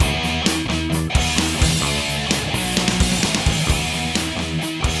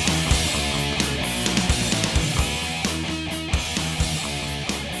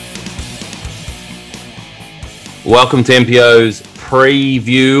Welcome to MPO's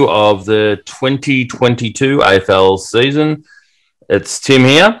preview of the 2022 AFL season. It's Tim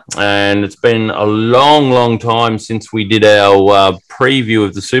here, and it's been a long time since we did our preview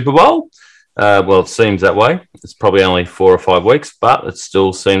of the Super Bowl. Well, it seems that way. It's probably only 4 or 5 weeks, but it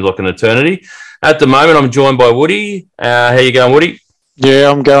still seems like an eternity. At the moment, I'm joined by Woody. How you going, Woody? Yeah,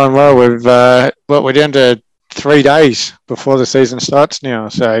 I'm going well. We're down to 3 days before the season starts now.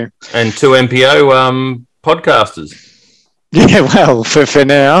 And 2 MPO podcasters. Yeah, well, for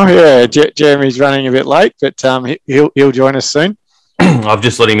now, yeah. Jeremy's running a bit late, but he'll join us soon. I've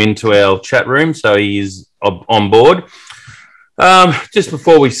just let him into our chat room, so he's on board. Just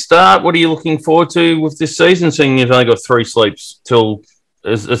before we start, what are you looking forward to with this season? Seeing you've only got 3 sleeps till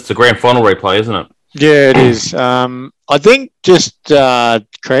it's the grand final replay, isn't it? Yeah, it is. I think just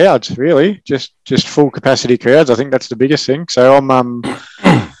crowds, really, just full capacity crowds. I think that's the biggest thing. So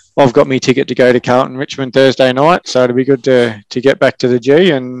I've got my ticket to go to Carlton Richmond Thursday night, so it'll be good to get back to the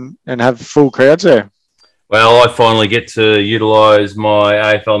G and have full crowds there. Well, I finally get to utilise my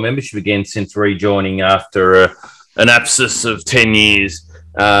AFL membership again since rejoining after an abscess of 10 years.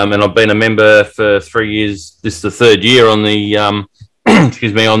 And I've been a member for 3 years. This is the 3rd year on the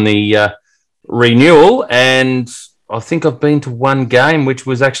on the renewal, and I think I've been to 1 game, which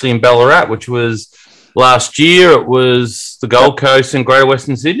was actually in Ballarat, which was last year. It was the Gold Coast and Greater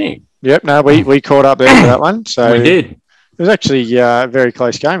Western Sydney. Yep, no, we caught up there for that one. So we did. It was actually a very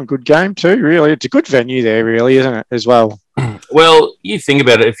close game, a good game too, really. It's a good venue there, really, isn't it, as well? Well, you think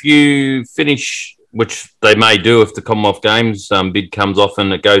about it. If you finish, which they may do if the Commonwealth Games bid comes off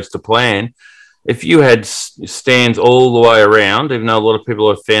and it goes to plan, if you had stands all the way around, even though a lot of people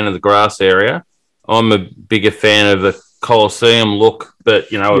are a fan of the grass area, I'm a bigger fan of a Coliseum look,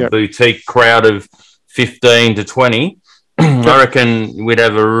 but, a boutique crowd of 15 to 20. I reckon we'd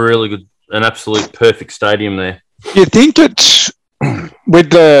have an absolute perfect stadium there. You think it's, with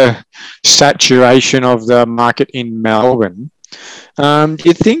the saturation of the market in Melbourne, do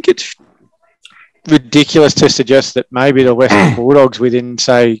you think it's ridiculous to suggest that maybe the Western Bulldogs within,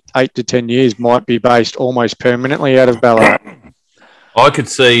 say, 8 to 10 years might be based almost permanently out of Ballarat? I could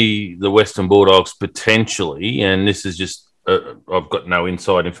see the Western Bulldogs potentially, and this is just, I've got no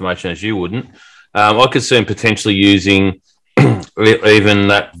inside information as you wouldn't. I could see them potentially using even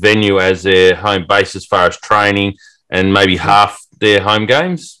that venue as their home base as far as training, and maybe half their home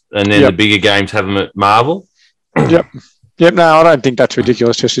games, and then the bigger games have them at Marvel. Yep, no, I don't think that's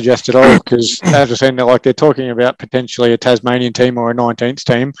ridiculous to suggest at all, because as I said, they're talking about potentially a Tasmanian team or a 19th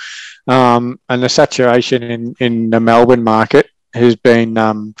team, and the saturation in the Melbourne market has been,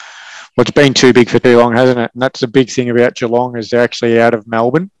 it's been too big for too long, hasn't it? And that's the big thing about Geelong, is they're actually out of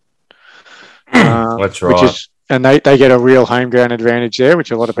Melbourne. That's right. And they get a real home ground advantage there,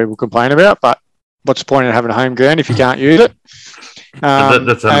 which a lot of people complain about, but what's the point of having a home ground if you can't use it? And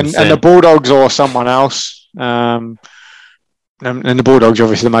the Bulldogs or someone else, and the Bulldogs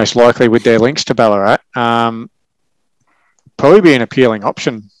obviously the most likely with their links to Ballarat, probably be an appealing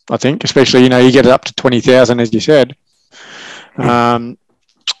option, I think, especially, you get it up to 20,000, as you said. You're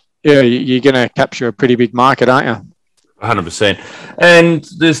going to capture a pretty big market, aren't you? 100%. And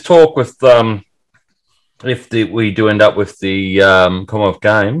there's talk with, we do end up with the Commonwealth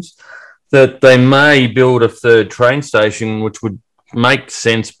Games, that they may build a 3rd train station, which would make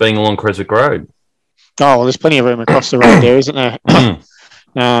sense being along Creswick Road. Oh, well, there's plenty of room across the road there, isn't there?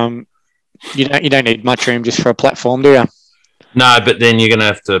 You don't need much room just for a platform, do you? No, but then you're going to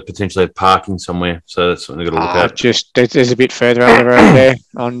have to potentially have parking somewhere, so that's something you've got to look at. There's a bit further up the road there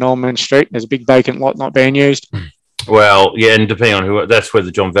on Norman Street. There's a big vacant lot not being used. Well, yeah, and depending on that's where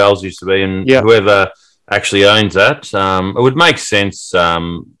the John Valls used to be, and whoever actually owns that, it would make sense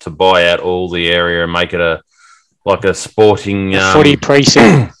to buy out all the area and make it a sporting footy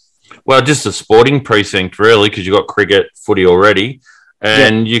precinct. Well, just a sporting precinct, really, because you've got cricket, footy already,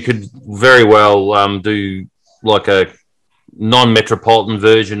 and you could very well do like a non-metropolitan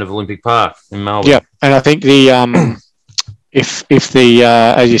version of Olympic Park in Melbourne. Yeah, and I think the if the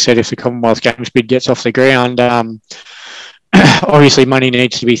as you said, if the Commonwealth Games bid gets off the ground, obviously money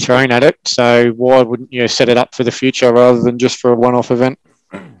needs to be thrown at it. So why wouldn't you set it up for the future rather than just for a one-off event?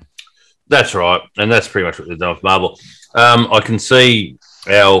 That's right, and that's pretty much what they've done with Marvel. I can see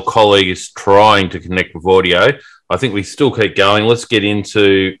our colleague is trying to connect with audio. I think we still keep going. Let's get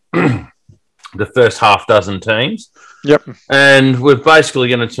into the first half dozen teams. Yep. And we're basically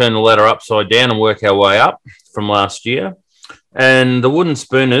going to turn the ladder upside down and work our way up from last year. And the Wooden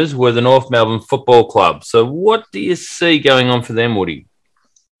Spooners were the North Melbourne Football Club. So what do you see going on for them, Woody?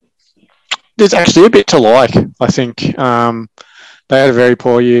 There's actually a bit to like, I think. they had a very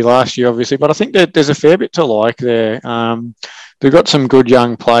poor year last year, obviously, but I think that there's a fair bit to like there. They've got some good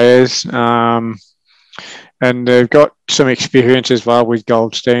young players, and they've got some experience as well with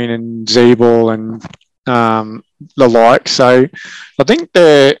Goldstein and Zeeble and the like. So I don't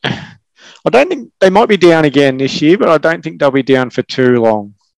think they might be down again this year, but I don't think they'll be down for too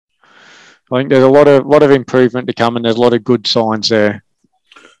long. I think there's a lot of improvement to come, and there's a lot of good signs there.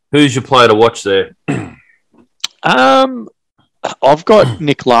 Who's your player to watch there? I've got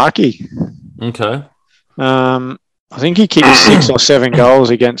Nick Larkey. Okay. I think he kicked 6 or 7 goals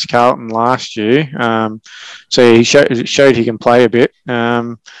against Carlton last year. So he showed he can play a bit.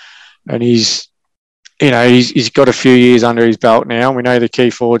 And he's got a few years under his belt now. We know the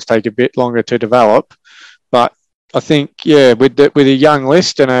key forwards take a bit longer to develop, but I think with a young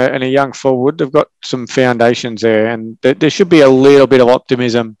list and a young forward, they've got some foundations there, and there should be a little bit of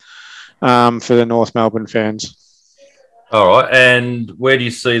optimism for the North Melbourne fans. All right, and where do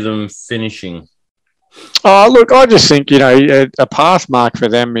you see them finishing? Oh, look, I just think, a path mark for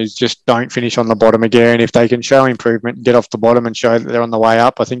them is just don't finish on the bottom again. If they can show improvement and get off the bottom and show that they're on the way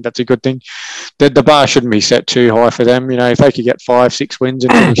up, I think that's a good thing. The bar shouldn't be set too high for them. If they could get 5-6 wins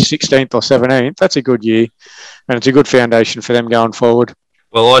and finish 16th or 17th, that's a good year. And it's a good foundation for them going forward.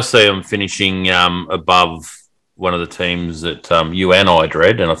 Well, I see them finishing above one of the teams that you and I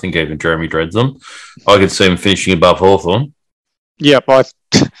dread, and I think even Jeremy dreads them. I could see them finishing above Hawthorn. Yep,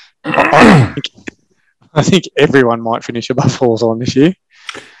 I think everyone might finish above Hawthorn this year.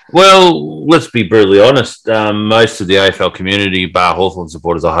 Well, let's be brutally honest. Most of the AFL community, bar Hawthorn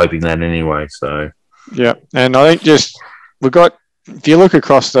supporters, are hoping that anyway. So, yeah, and I think we've got. If you look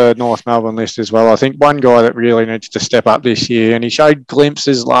across the North Melbourne list as well, I think one guy that really needs to step up this year, and he showed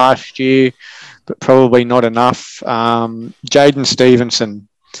glimpses last year, but probably not enough. Jaden Stevenson.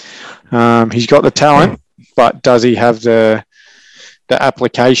 He's got the talent, but does he have the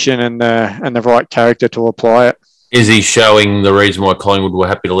application and the right character to apply it? Is he showing the reason why Collingwood were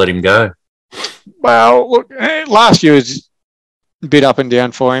happy to let him go? Well, look, last year was a bit up and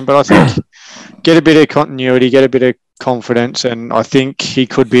down for him, but I think get a bit of continuity, get a bit of confidence, and I think he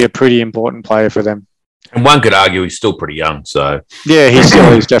could be a pretty important player for them. And one could argue he's still pretty young, so... Yeah, he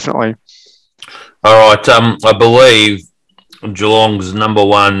still is, definitely. All right, I believe Geelong's number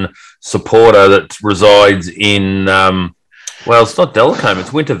one supporter that resides in... well, it's not Delacombe,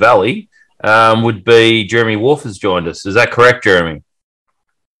 it's Winter Valley, would be Jeremy Wolf has joined us. Is that correct, Jeremy?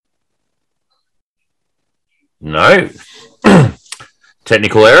 No.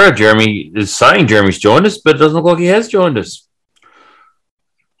 Technical error. Jeremy is saying Jeremy's joined us, but it doesn't look like he has joined us.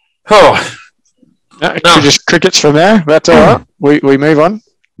 Oh. No. Just crickets from there. That's all right. We move on.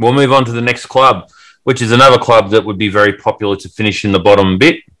 We'll move on to the next club, which is another club that would be very popular to finish in the bottom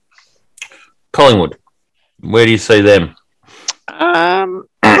bit. Collingwood. Where do you see them?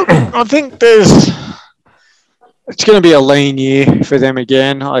 I think it's going to be a lean year for them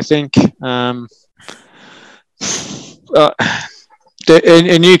again. I think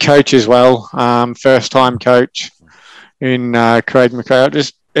a new coach as well, first time coach in Craig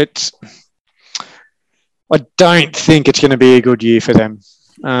McRae. I don't think it's going to be a good year for them.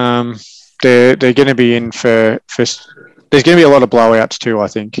 They're going to be in for. There's going to be a lot of blowouts too. I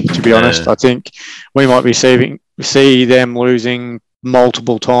think, to be honest, I think we might be see them losing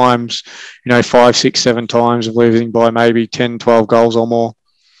multiple times, 5, 6, 7 times of losing by maybe 10, 12 goals or more.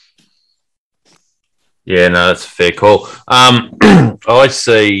 Yeah, no, that's a fair call. I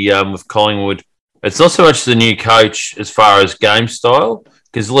see with Collingwood, it's not so much the new coach as far as game style,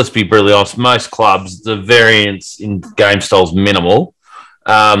 because let's be brutally honest, most clubs, the variance in game style is minimal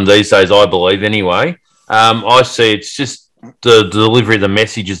these days, I believe, anyway. I see it's just the delivery of the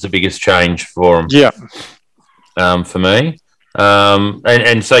message is the biggest change for them. Yeah. For me.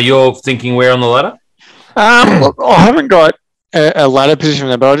 And so you're thinking where on the ladder? Look, I haven't got a ladder position for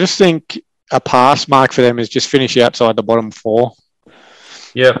them, but I just think a pass mark for them is just finish outside the bottom 4.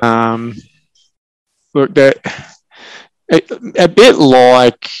 Yeah. Look, they're a bit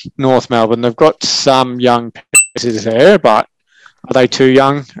like North Melbourne. They've got some young pieces there, but are they too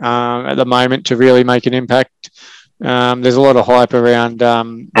young at the moment to really make an impact? There's a lot of hype around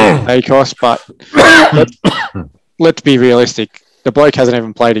ACOS, but let's be realistic. The bloke hasn't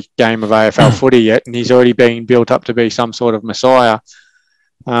even played a game of AFL footy yet, and he's already being built up to be some sort of messiah.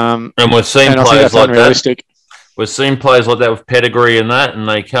 And we've seen players like that. We've seen players like that with pedigree and that, and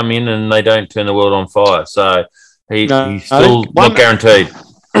they come in and they don't turn the world on fire. So he's still not guaranteed.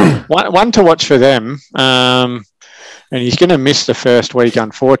 One to watch for them, and he's going to miss the first week,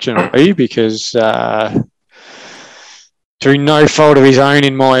 unfortunately, because through no fault of his own,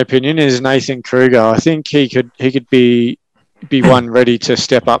 in my opinion, is Nathan Kruger. I think he could be be one ready to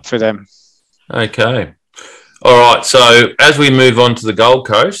step up for them. Okay. All right. So as we move on to the Gold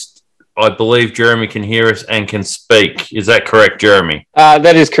Coast, I believe Jeremy can hear us and can speak. Is that correct, Jeremy?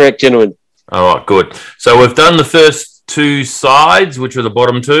 That is correct, gentlemen. All right, good. So we've done the first two sides, which were the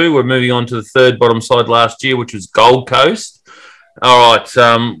bottom two. We're moving on to the third bottom side last year, which was Gold Coast. All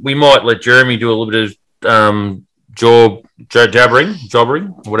right. We might let Jeremy do a little bit of jobbering,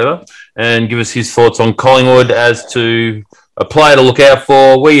 whatever, and give us his thoughts on Collingwood as to a player to look out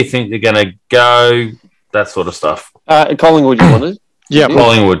for, where you think they're going to go, that sort of stuff. Collingwood, you wanted? Yeah,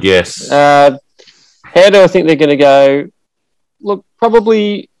 Collingwood, yes. How do I think they're going to go? Look,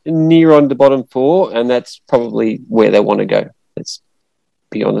 probably near on the bottom four, and that's probably where they want to go. Let's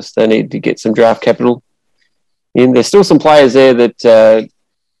be honest. They need to get some draft capital in. There's still some players there that,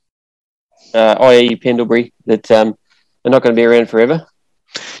 i.e. Pendlebury, that are not going to be around forever.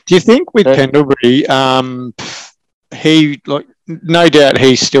 Do you think with Pendlebury, no doubt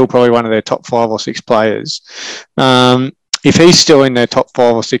he's still probably one of their top 5 or 6 players. If he's still in their top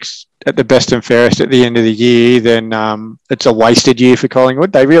 5 or 6 at the best and fairest at the end of the year, then it's a wasted year for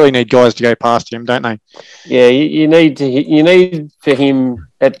Collingwood. They really need guys to go past him, don't they? Yeah, you need for him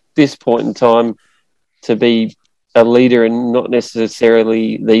at this point in time to be a leader and not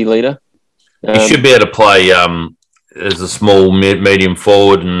necessarily the leader. He should be able to play as a small, medium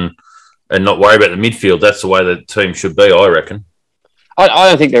forward and not worry about the midfield. That's the way the team should be, I reckon. I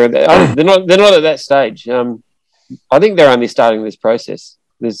don't think they're not at that stage. I think they're only starting this process,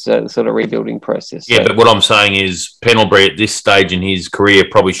 this sort of rebuilding process. Yeah, but what I'm saying is Pendlebury at this stage in his career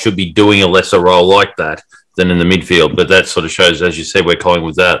probably should be doing a lesser role like that than in the midfield. But that sort of shows, as you said, we're calling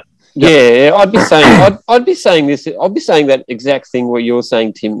with that. Yeah, I'd be saying this. I'd be saying that exact thing what you're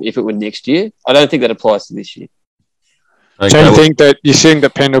saying, Tim. If it were next year, I don't think that applies to this year. Okay. So you think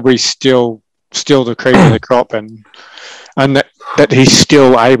that Pendlebury's still the cream of the crop, and that he's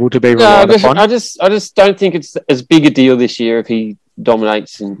still able to be relied upon? I just don't think it's as big a deal this year if he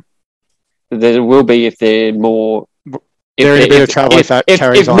dominates, and there will be if they're more. They're in a bit of trouble if that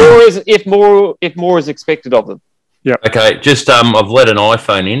carries on. If more is expected of them. Yeah. Okay. Just I've let an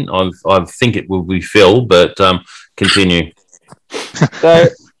iPhone in. I think it will be Phil, but continue. So,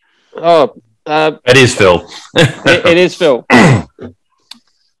 it is Phil. it is Phil.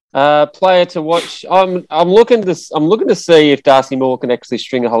 Player to watch. I'm looking to see if Darcy Moore can actually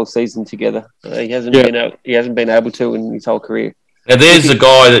string a whole season together. He hasn't been able to in his whole career. Now there's a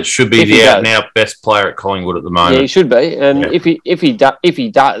guy that should be the out and out best player at Collingwood at the moment. Yeah, he should be, and if he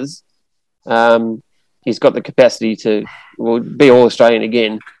does, he's got the capacity to be all Australian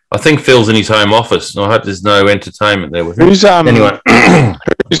again. I think Phil's in his home office, and I hope there's no entertainment there with him. Anyway,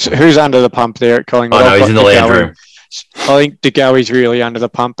 who's under the pump there at Collingwood? I know he's in the lounge room. I think De Goey's really under the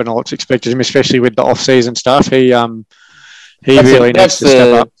pump, and all it's expected him, especially with the off-season stuff. He really needs to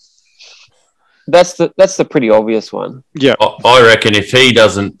step up. That's the pretty obvious one. Yeah, I reckon if he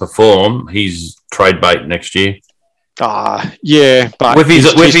doesn't perform, he's trade bait next year. Yeah, but with his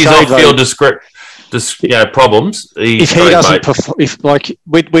off-field problems, if he doesn't perform,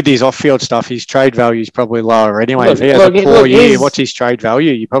 with his off-field stuff, his trade value is probably lower anyway. If he has a poor year, what's his trade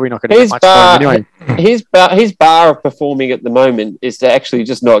value? You're probably not going to get much for him anyway. His bar of performing at the moment is to actually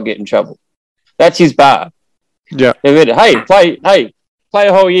just not get in trouble. That's his bar. Yeah. Play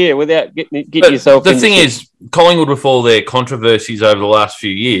a whole year without getting yourself. The thing is, Collingwood, with all their controversies over the last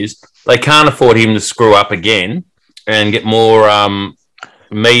few years, they can't afford him to screw up again and get more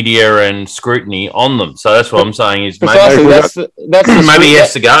media and scrutiny on them. So that's what I'm saying is maybe he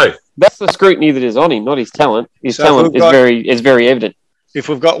has to go. That's the scrutiny that is on him, not his talent. His talent is very evident. If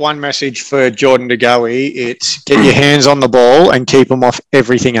we've got one message for Jordan De Goey, it's get your hands on the ball and keep them off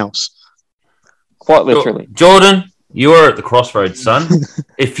everything else. Quite literally. Jordan, you are at the crossroads, son.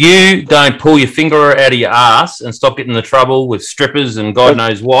 If you don't pull your finger out of your ass and stop getting into trouble with strippers and God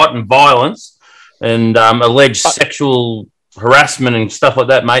knows what and violence and alleged sexual harassment and stuff like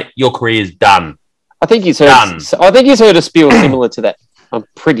that, mate, your career is done. I think he's heard a spiel similar to that. I'm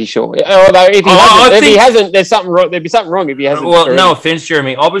pretty sure. Although if he hasn't, there's something wrong. There'd be something wrong if he hasn't. Well, no offense,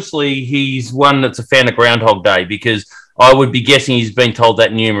 Jeremy. Obviously, he's one that's a fan of Groundhog Day because I would be guessing he's been told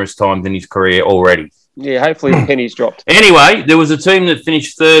that numerous times in his career already. Yeah, hopefully the penny's dropped. Anyway, there was a team that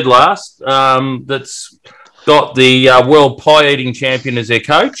finished third last that's got the world pie-eating champion as their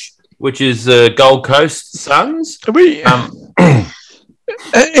coach, which is the Gold Coast Suns.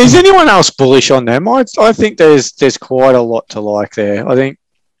 Is anyone else bullish on them? I think there's quite a lot to like there. I think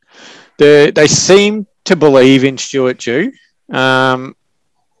they seem to believe in Stuart Dew, and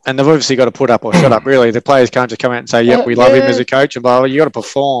they've obviously got to put up or shut up. Really, the players can't just come out and say, "Yep, we love him as a coach," and blah. You got to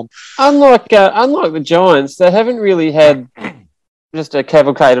perform. Unlike the Giants, they haven't really had just a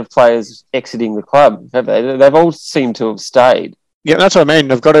cavalcade of players exiting the club, have they? They've all seemed to have stayed. Yeah, that's what I mean.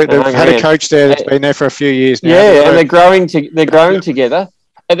 They've had a coach there that's been there for a few years now. Yeah, and they're growing together.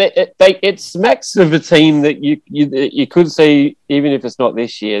 And it smacks of a team that you could see, even if it's not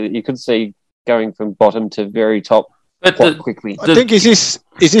this year, that you could see going from bottom to very top quite quickly. I think is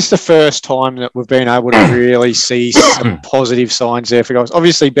this the first time that we've been able to really see some positive signs there for guys?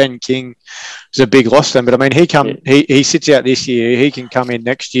 Obviously, Ben King is a big loss to them, but I mean, he sits out this year. He can come in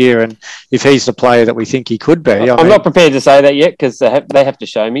next year, and if he's the player that we think he could be, I'm not prepared to say that yet because they have to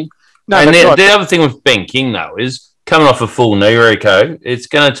show me. No, and the other thing with Ben King though is coming off a full knee, Rico. It's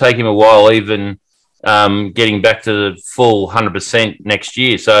going to take him a while, even getting back to the full 100% next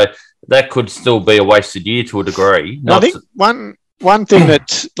year. So that could still be a wasted year to a degree. I think one thing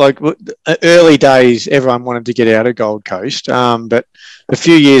that's like early days, everyone wanted to get out of Gold Coast, but a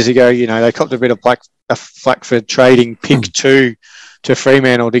few years ago, they copped a bit of flack for trading pick 2 to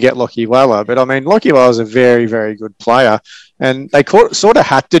Fremantle to get Lockie Weller. But I mean, Lockie Weller's a very, very good player, and they sort of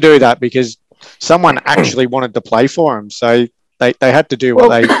had to do that because someone actually wanted to play for him. So they had to do what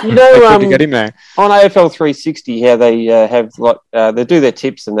they could to get him there. On AFL 360, how they have they do their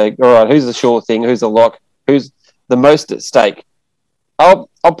tips and they all right, who's the sure thing, who's the lock, who's the most at stake. I'll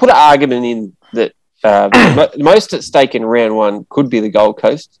put an argument in that most at stake in round 1 could be the Gold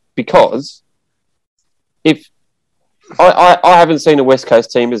Coast because if I haven't seen a West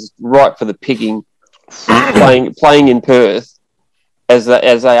Coast team as ripe for the picking playing in Perth as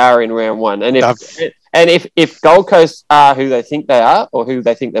they are in round 1, and if Gold Coast are who they think they are or who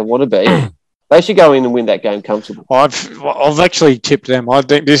they think they want to be, they should go in and win that game comfortably. I've actually tipped them. I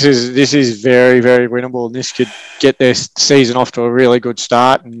think this is very, very winnable, and this could get their season off to a really good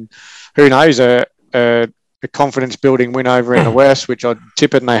start. And who knows, a confidence building win over in the West, which I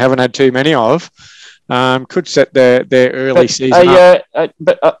tip it, and they haven't had too many of. Could set their early season up.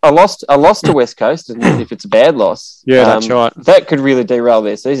 But a loss to West Coast, and if it's a bad loss, that's right. That could really derail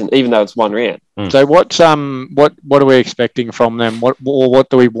their season, even though it's one round. So what are we expecting from them? What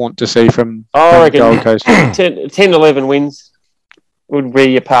do we want to see from Gold Coast? 10-11 wins would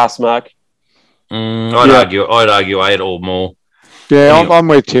be your pass mark. I'd argue 8 or more. Yeah, I'm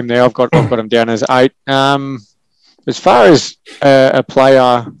with Tim there. I've got them down as 8. As far as a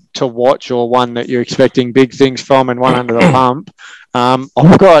player to watch or one that you're expecting big things from and one under the pump,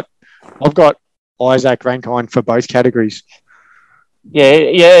 I've got Isaac Rankine for both categories.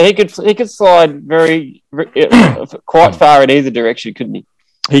 Yeah, he could slide very quite far in either direction, couldn't he?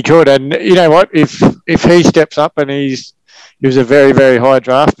 He could, and you know what? If he steps up and he was a very, very high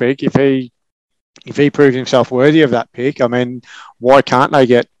draft pick, if he proves himself worthy of that pick, I mean, why can't they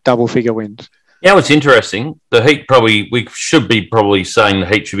get double figure wins? Yeah, it's interesting. The Heat we should be probably saying the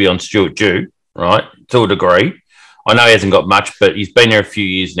Heat should be on Stuart Dew, right, to a degree. I know he hasn't got much, but he's been there a few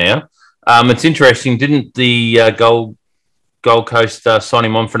years now. It's interesting. Didn't the Gold Coast sign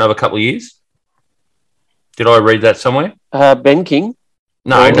him on for another couple of years? Did I read that somewhere? Ben King?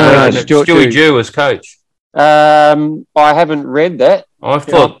 No, Stuart Dew as coach. I haven't read that. I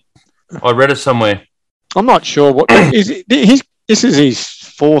thought I read it somewhere. I'm not sure what is it. This is his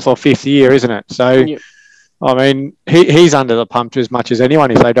 4th or 5th year, isn't it? So, yeah. I mean, he's under the pump as much as anyone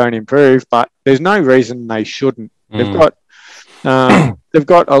if they don't improve. But there's no reason they shouldn't. They've got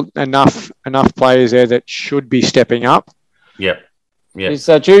enough players there that should be stepping up. Yeah. Is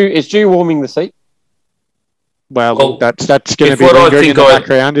Dew warming the seat? Well, that's going to be lingering in the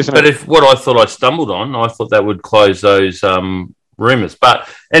background, isn't it? But if what I thought I stumbled on, I thought that would close those rumours. But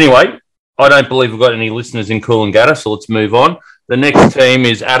anyway, I don't believe we've got any listeners in Coolangatta, so let's move on. The next team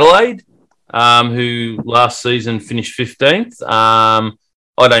is Adelaide, who last season finished 15th. I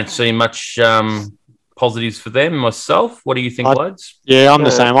don't see much positives for them myself. What do you think, lads? Yeah, I'm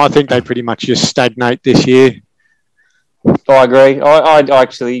the same. I think they pretty much just stagnate this year. I agree. I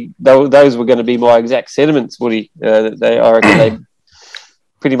actually, those were going to be my exact sentiments, Woody. I reckon they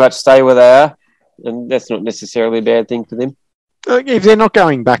pretty much stay where they are, and that's not necessarily a bad thing for them. If they're not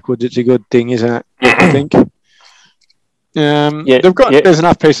going backwards, it's a good thing, isn't it? I think. There's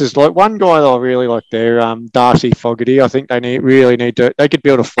enough pieces. Like one guy that I really like there, Darcy Fogarty. I think they really need to. They could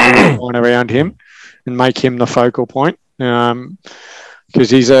build a forward line around him and make him the focal point. Because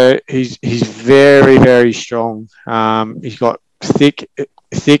he's very, very strong. He's got thick,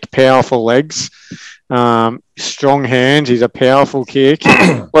 powerful legs, strong hands. He's a powerful kick.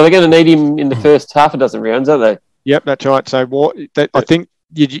 Well, they're going to need him in the first half a dozen rounds, aren't they? Yep, that's right. So I think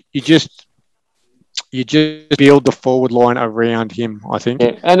you just build the forward line around him, I think.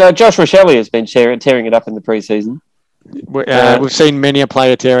 Yeah. And Josh Rochelle has been tearing it up in the preseason. We've seen many a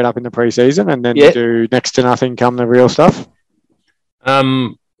player tear it up in the preseason, and then do next to nothing come the real stuff.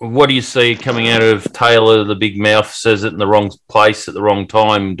 What do you see coming out of Taylor, the big mouth, says it in the wrong place at the wrong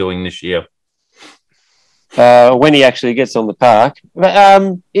time doing this year? When he actually gets on the park. But,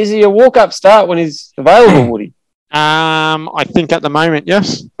 is he a walk-up start when he's available, Woody? I think at the moment,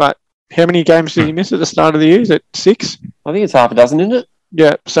 yes. But how many games did he miss at the start of the year? Is it 6? I think it's half a dozen, isn't it?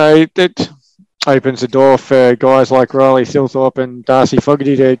 Yeah, so it opens the door for guys like Riley Thilthorpe and Darcy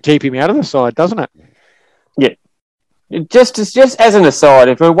Fogarty to keep him out of the side, doesn't it? Yeah. Just as an aside,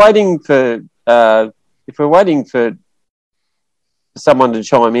 if we're waiting for someone to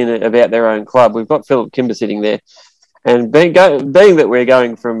chime in about their own club, we've got Philip Kimber sitting there, and being that we're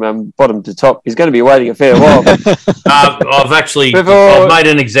going from bottom to top, he's going to be waiting a fair while. I've made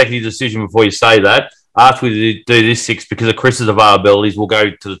an executive decision before you say that. After we do this 6, because of Chris's availabilities, we'll go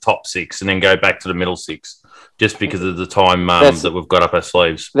to the top 6 and then go back to the middle 6, just because of the time that we've got up our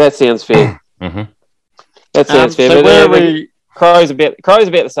sleeves. That sounds fair. Mm-hmm. That sounds fair. So but Crow's about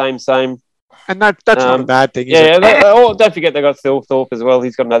the same. And that's not a bad thing, is it? Don't forget they got Thilthorpe as well.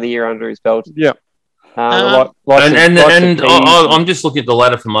 He's got another year under his belt. Yeah. I'm just looking at the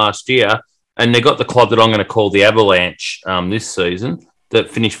ladder from last year, and they got the club that I'm going to call the Avalanche this season that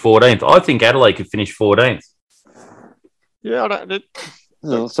finished 14th. I think Adelaide could finish 14th. Yeah,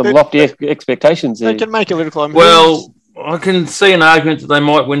 some lofty expectations there. They can make a little climb. Well, I can see an argument that they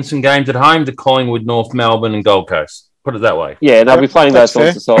might win some games at home to Collingwood, North Melbourne, and Gold Coast. Put it that way. Yeah, and they'll be playing those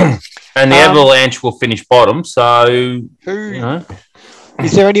sorts of sides. And the Avalanche will finish bottom. So,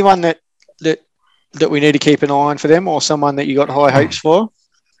 is there anyone that we need to keep an eye on for them, or someone that you got high hopes for?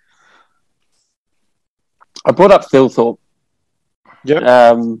 I brought up Thilthorpe. Yep.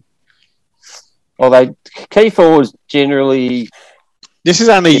 Although key forwards generally. This is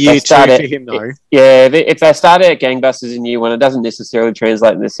only year 2 for him, though. If they start out gangbusters in year 1, it doesn't necessarily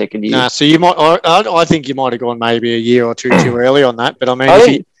translate in the second year. Nah, so you might. I think you might have gone maybe a year or 2 too early on that. But I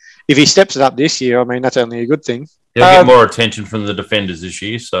mean, if he steps it up this year, I mean that's only a good thing. He'll get more attention from the defenders this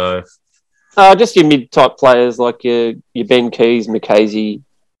year. So, just your mid-type players like your Ben Keys, McKasey,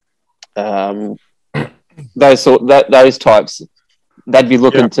 those types. They'd be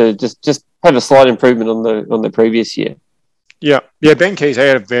looking to just have a slight improvement on the previous year. Yeah. Ben Keys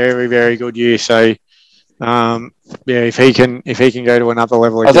had a very, very good year. So, if he can go to another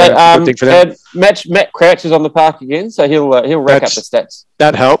level, again, good thing for them. Matt Crouch is on the park again, so he'll rack up the stats.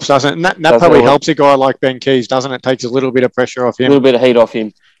 That helps, doesn't it? And that probably helps a guy like Ben Keys, doesn't it? Takes a little bit of pressure off him, a little bit of heat off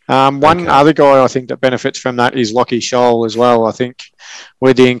him. One other guy I think that benefits from that is Lockie Scholl as well. I think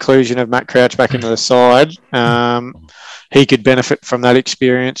with the inclusion of Matt Crouch back into the side, he could benefit from that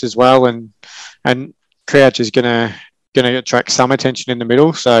experience as well. And Crouch is going to attract some attention in the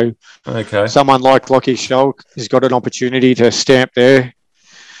middle. So someone like Lockie Scholl has got an opportunity to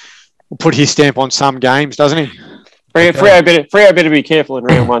put his stamp on some games, doesn't he? Freo better be careful in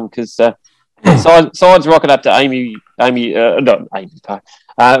round 1 because sides rocking up to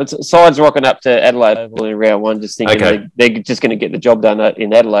sides rocking up to Adelaide in round 1, just thinking they're just going to get the job done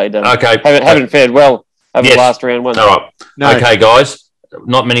in Adelaide. Haven't fared well over the last round 1. All right. No. Okay, guys.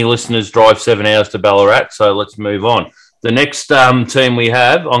 Not many listeners drive 7 hours to Ballarat, so let's move on. The next team we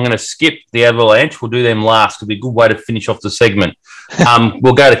have, I'm going to skip the Avalanche. We'll do them last. It'll be a good way to finish off the segment.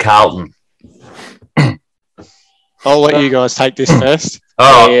 We'll go to Carlton. I'll let you guys take this first.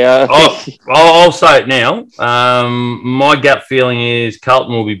 I'll say it now. My gut feeling is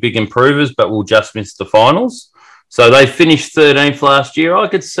Carlton will be big improvers, but will just miss the finals. So they finished 13th last year. I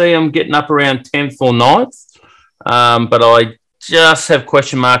could see them getting up around 10th or 9th. But I just have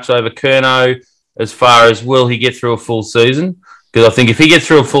question marks over Curnow as far as will he get through a full season? Because I think if he gets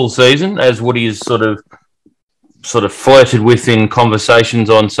through a full season, as Woody has sort of flirted with in conversations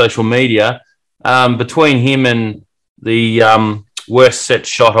on social media, between him and the worst set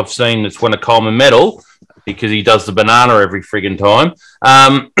shot I've seen that's won a Coleman medal, because he does the banana every friggin' time,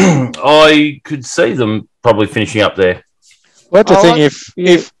 I could see them probably finishing up there. Well, that's the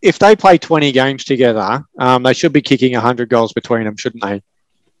thing. If they play 20 games together, they should be kicking 100 goals between them, shouldn't they?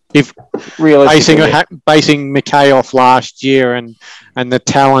 If basing McKay off last year and the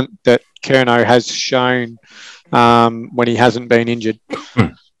talent that Curnow has shown when he hasn't been injured.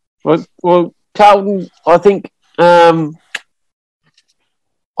 Well, Carlton, I think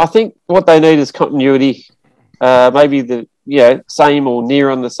what they need is continuity. Maybe the same or near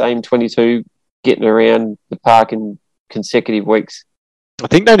on the same 22 getting around the park in consecutive weeks. I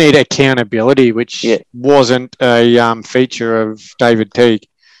think they need accountability, which wasn't a feature of David Teague.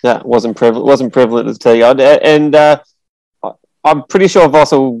 That wasn't prevalent as Teague. And I'm pretty sure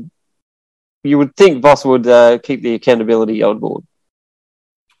you would think Voss would keep the accountability on board.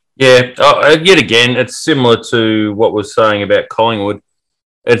 Yeah. Yet again, it's similar to what we're saying about Collingwood.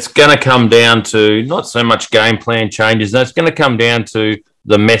 It's going to come down to not so much game plan changes. No, it's going to come down to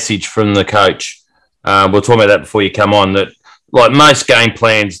the message from the coach. We'll talk about that before you come on. That like most game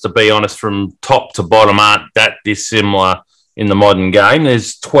plans, to be honest, from top to bottom, aren't that dissimilar in the modern game.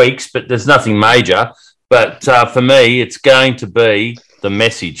 There's tweaks, but there's nothing major. But for me, it's going to be the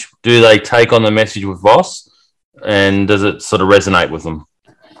message. Do they take on the message with Voss, and does it sort of resonate with them?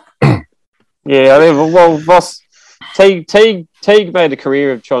 Yeah, I mean, well, Voss, Teague made a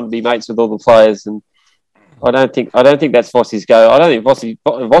career of trying to be mates with all the players, and I don't think that's Vossi's go. I don't think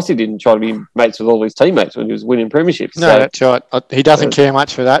Vossi didn't try to be mates with all his teammates when he was winning premierships. No, that's right. He doesn't care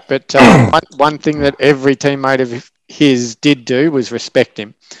much for that. But one thing that every teammate of his did do was respect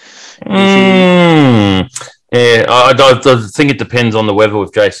him. Yeah, I think it depends on the weather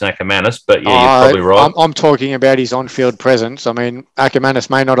with Jason Ackermanis, but yeah, you're probably right. I'm talking about his on-field presence. I mean, Ackermanis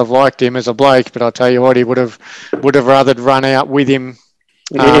may not have liked him as a bloke, but I'll tell you what, he would have rather run out with him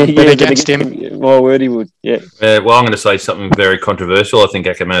than against him. My word, he would. Yeah. Well, I'm going to say something very controversial. I think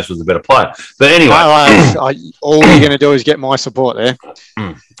Ackermanis was a better player, but anyway, all you're going to do is get my support there.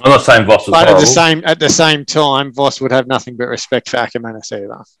 I'm not saying Voss was horrible. At the same time, Voss would have nothing but respect for Ackermanis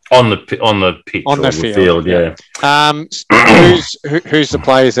either. On the pitch, on the field, yeah. Who's the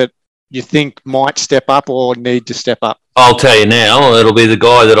players that you think might step up or need to step up? I'll tell you now. It'll be the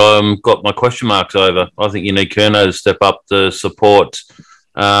guy that I've got my question marks over. I think you need Curnow to step up to support.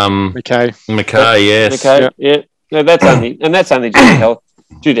 McKay, yes. McKay, yeah. No, that's only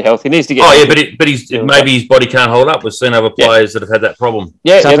due to health. He needs to get. Oh yeah, but he's maybe his body can't hold up. We've seen other players that have had that problem.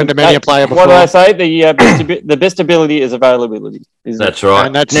 Yeah, it's happened to many a player before. What do I say? The best ability is availability. That's right,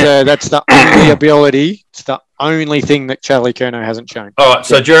 and that's the only ability. It's the only thing that Charlie Curnow hasn't shown. All right,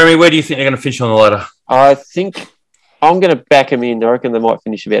 so Jeremy, where do you think they're going to finish on the ladder? I think I'm going to back him in. I reckon they might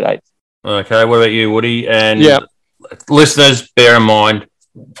finish about 8th. Okay, what about you, Woody? And listeners, bear in mind.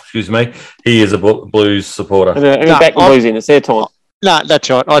 Excuse me. He is a Blues supporter. I'm going to back the Blues in. It's their time. No, that's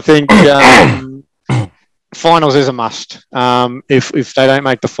right. I think finals is a must. If they don't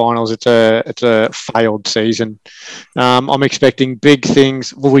make the finals, it's a failed season. I'm expecting big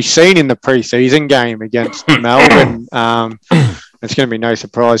things. Well, we've seen in the pre-season game against Melbourne. It's going to be no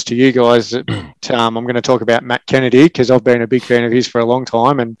surprise to you guys that I'm going to talk about Matt Kennedy because I've been a big fan of his for a long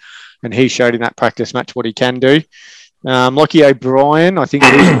time, and he showed in that practice match what he can do. Lockie O'Brien, I think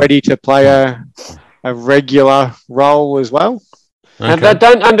he's ready to play a regular role as well. Okay. And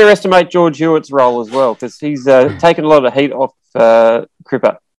don't underestimate George Hewitt's role as well because he's taken a lot of heat off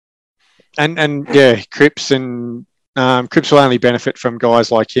Cripper. And Cripps will only benefit from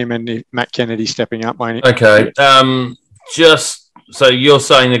guys like him and Matt Kennedy stepping up, won't he? Okay. Just so you're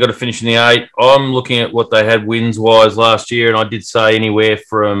saying they've got to finish in the 8. I'm looking at what they had wins-wise last year, and I did say anywhere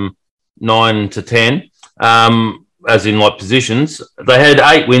from 9 to 10. As in like positions. They had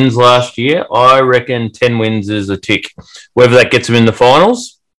 8 wins last year. I reckon 10 wins is a tick. Whether that gets them in the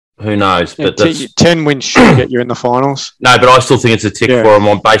finals, who knows? Yeah, but 10 wins should get you in the finals. No, but I still think it's a tick for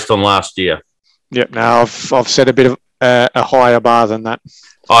them based on last year. Yep. Now I've set a bit of a higher bar than that.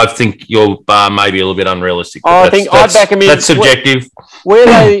 I think your bar may be a little bit unrealistic. I think I'd back them in. That's subjective. Where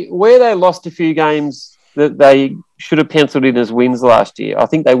they lost a few games that they should have penciled in as wins last year, I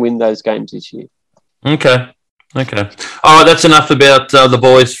think they win those games this year. Okay. All right, that's enough about the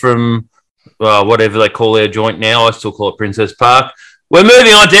boys from whatever they call their joint now. I still call it Princess Park. We're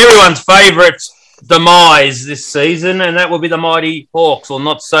moving on to everyone's favourite demise this season, and that will be the mighty Hawks, or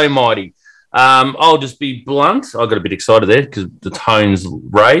not so mighty. I'll just be blunt. I got a bit excited there because the tone's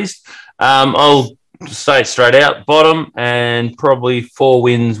raised. I'll say it straight out. Bottom, and probably 4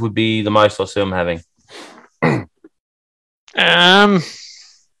 wins would be the most I see them having.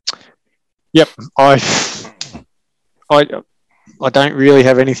 Yep. I don't really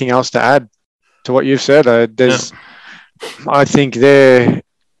have anything else to add to what you've said. I think they're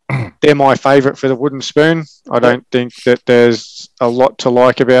my favourite for the wooden spoon. I don't think that there's a lot to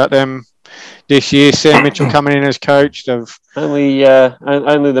like about them this year. Sam Mitchell coming in as coach. Only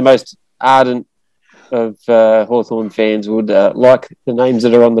the most ardent of Hawthorn fans would like the names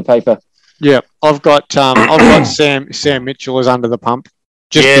that are on the paper. Yeah, I've got Sam Mitchell as under the pump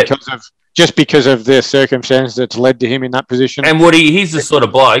just because of the circumstance that's led to him in that position. And Woody, he's the sort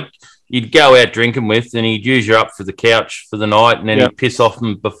of bloke you'd go out drinking with, and he'd use you up for the couch for the night, and then he'd piss off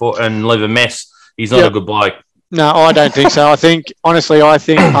them before and leave a mess. He's not a good bloke. No, I don't think so. I think part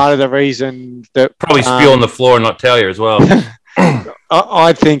of the reason that probably spew on the floor and not tell you as well.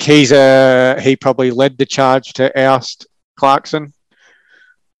 I think he probably led the charge to oust Clarkson.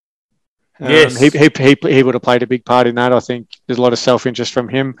 Yes. He would have played a big part in that. I think there's a lot of self-interest from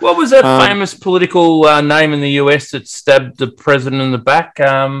him. What was that famous political name in the US that stabbed the president in the back?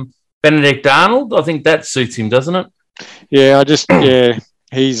 Benedict Arnold? I think that suits him, doesn't it? Yeah,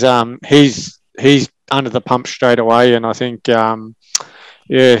 he's under the pump straight away, and I think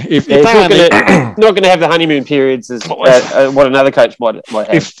if he's not going to have the honeymoon periods as what another coach might have.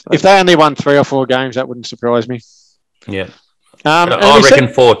 If they only won 3 or 4 games, that wouldn't surprise me. Yeah, I reckon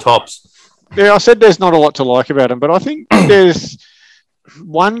 4 tops. Yeah, I said there's not a lot to like about him, but I think there's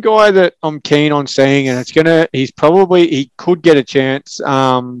one guy that I'm keen on seeing, and he could get a chance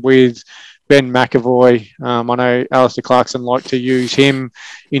with Ben McAvoy. I know Alistair Clarkson liked to use him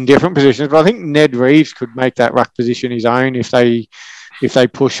in different positions, but I think Ned Reeves could make that ruck position his own if they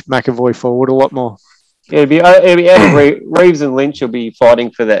push McAvoy forward a lot more. It'll be Reeves and Lynch will be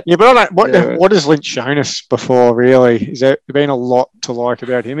fighting for that. Yeah, but what has Lynch shown us before, really? Has there been a lot to like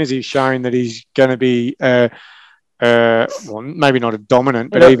about him? Has he shown that he's going to be, well, maybe not a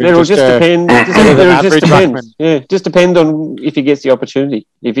dominant, but it'll just depend. Yeah, just depend on if he gets the opportunity.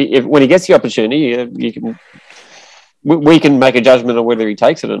 If when he gets the opportunity, we can make a judgment on whether he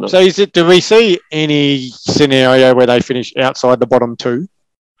takes it or not. So, do we see any scenario where they finish outside the bottom 2?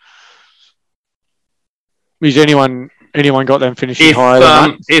 Is anyone got them finishing higher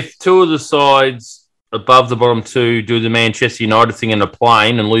than that? If 2 of the sides above the bottom 2 do the Manchester United thing in a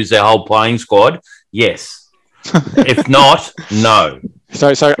plane and lose their whole playing squad, yes. If not, no.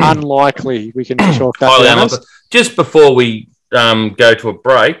 So unlikely we can chalk that down. Just before we go to a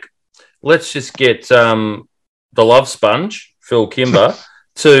break, let's just get the love sponge, Phil Kimber,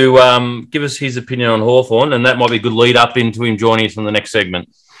 to give us his opinion on Hawthorn, and that might be a good lead up into him joining us in the next segment.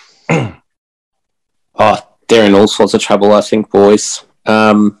 They're in all sorts of trouble, I think, boys.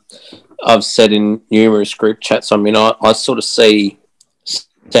 I've said in numerous group chats, I sort of see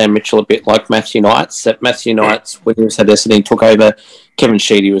Sam Mitchell a bit like Matthew Knights. That Matthew Knights, when he was at Essendon, took over. Kevin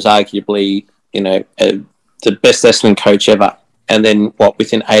Sheedy was arguably, the best Essendon coach ever. And then,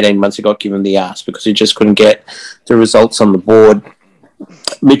 within 18 months, he got given the arse because he just couldn't get the results on the board.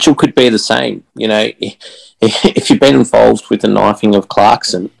 Mitchell could be the same. If you've been involved with the knifing of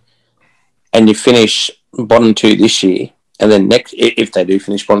Clarkson and you finish bottom 2 this year, and then if they do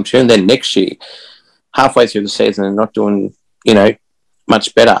finish bottom 2, and then next year, halfway through the season, they're not doing,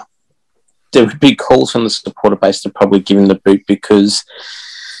 much better, there would be calls from the supporter base to probably give him the boot because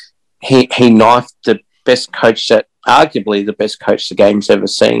he knifed the best coach arguably the best coach the game's ever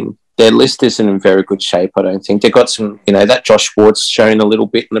seen. Their list isn't in very good shape, I don't think. They've got some, that Josh Ward's shown a little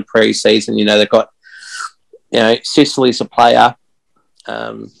bit in the pre-season. They've got, Sicily's a player.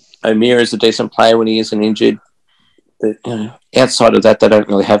 O'Meara's a decent player when he isn't injured. But, outside of that, they don't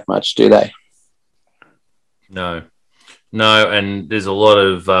really have much, do they? No, and there's a lot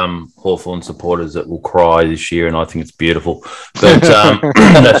of Hawthorn supporters that will cry this year, and I think it's beautiful. But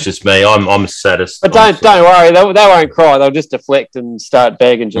that's just me. I'm a sadist. But don't worry, they won't cry. They'll just deflect and start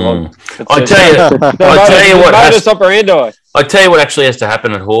bagging Geelong. I tell you what. Modus operandi. I tell you what actually has to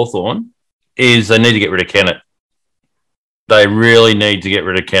happen at Hawthorn is they need to get rid of Kennett. They really need to get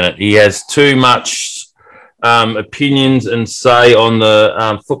rid of Kennett. He has too much opinions and say on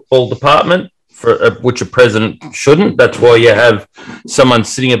the football department, which a president shouldn't. That's why you have someone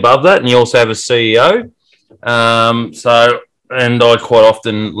sitting above that, and you also have a CEO. And I quite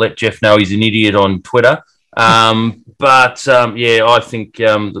often let Jeff know he's an idiot on Twitter. I think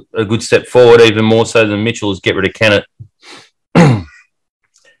a good step forward, even more so than Mitchell, is get rid of Kennett.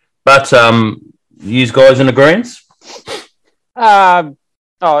 But you guys in agreement?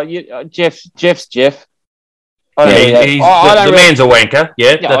 Jeff's Jeff. The man's a wanker.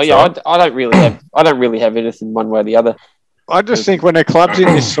 I don't really have anything one way or the other. I just think when a club's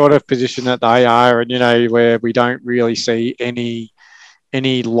in this sort of position that they are, and where we don't really see any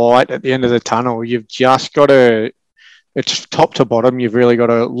light at the end of the tunnel, you've just got to. It's top to bottom. You've really got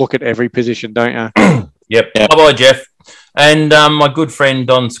to look at every position, don't you? Yep. Bye, Jeff. And my good friend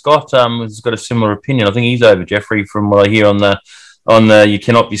Don Scott has got a similar opinion. I think he's over Jeffrey from what I hear on the You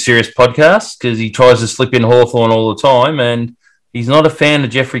Cannot Be Serious podcast, because he tries to slip in Hawthorn all the time, and he's not a fan of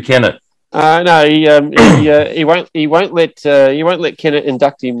Jeffrey Kennett. No, he won't let Kennett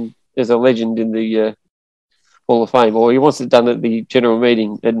induct him as a legend in the Hall of Fame, or he wants it done at the general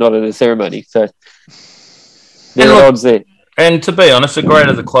meeting and not at a ceremony. So there are odds there. And to be honest, a great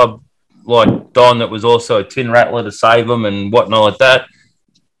of the club like Don, that was also a tin rattler to save him and whatnot like that,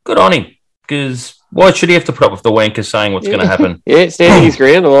 good on him, because why should he have to put up with the wanker saying what's going to happen? Yeah, standing his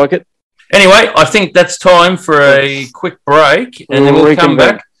ground. I like it. Anyway, I think that's time for a quick break, and then we'll come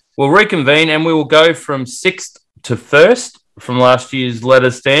back. We'll reconvene, and we will go from 6th to 1st from last year's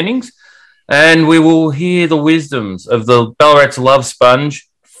ladder standings. And we will hear the wisdoms of the Ballarat's love sponge,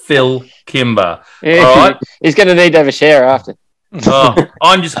 Phil Kimber. Yeah, All right. He's going to need to have a shower after. Oh,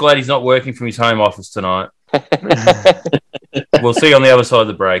 I'm just glad he's not working from his home office tonight. We'll see you on the other side of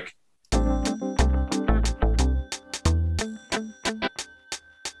the break.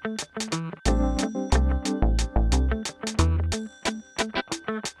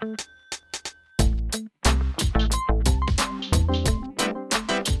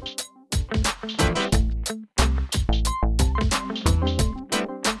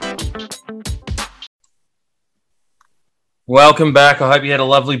 Welcome back. I hope you had a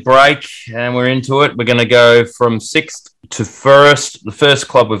lovely break, and we're into it. We're going to go from 6th to 1st. The first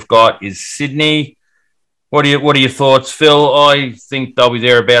club we've got is Sydney. What are your thoughts, Phil? I think they'll be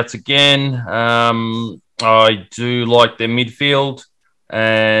thereabouts again. I do like their midfield,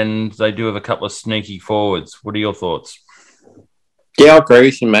 and they do have a couple of sneaky forwards. What are your thoughts? Yeah, I agree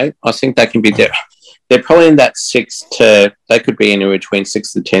with you, mate. I think they can be there. They're probably in that 6th to, they could be anywhere between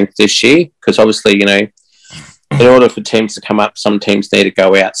 6th to 10th this year, because obviously, you know, in order for teams to come up, some teams need to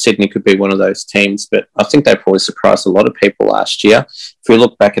go out. Sydney could be one of those teams, but I think they probably surprised a lot of people last year. If we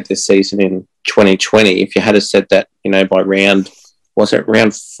look back at this season in 2020, if you had said that, you know, by round 4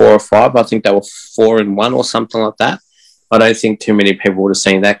 or 5? I think they were 4-1 or something like that. I don't think too many people would have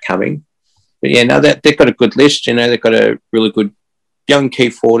seen that coming. But yeah, no, they've got a good list. You know, they've got a really good young key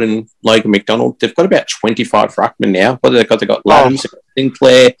forward in Logan McDonald. They've got about 25 ruckmen now. What have they got? They've got Laddams,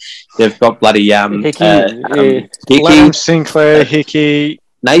 Sinclair. They've got bloody Hickey. Laddams, Sinclair, Hickey.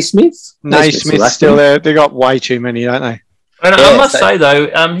 Naismith Naismith's still there. They've got way too many, don't they? And I must say,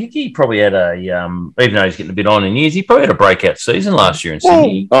 though, Hickey probably had even though he's getting a bit on in years, he probably had a breakout season last year in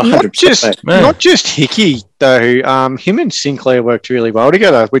Sydney. Not just Hickey, though. Him and Sinclair worked really well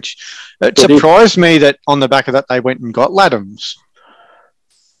together, which it surprised me that on the back of that they went and got Laddams.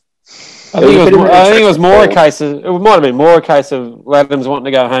 I think it was more a case of, it might have been more a case of Laddams wanting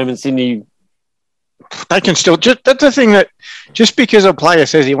to go home and Sydney. They can still, that's the thing, that just because a player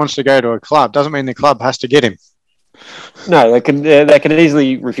says he wants to go to a club doesn't mean the club has to get him. No, they can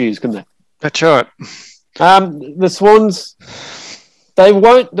easily refuse, couldn't they? That's right. The Swans,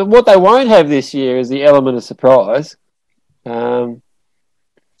 what they won't have this year is the element of surprise. They won't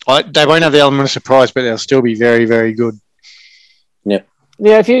have the element of surprise, but they'll still be very, very good. Yeah.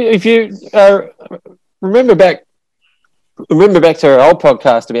 Yeah, if you remember back to our old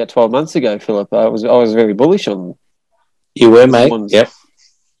podcast about 12 months ago, Philip, I was very bullish on them. You were, mate. Yep.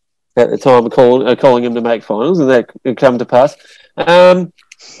 At the time of calling them to make finals, and that had come to pass. And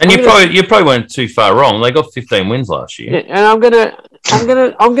you probably weren't too far wrong. They got 15 wins last year. Yeah, and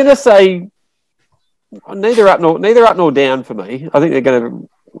I'm gonna say neither up nor down for me. I think they're going to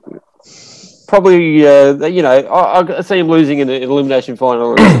probably I see them losing in an elimination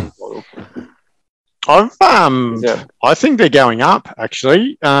final. I think they're going up,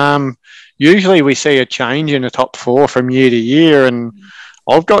 actually. Usually we see a change in the top 4 from year to year, and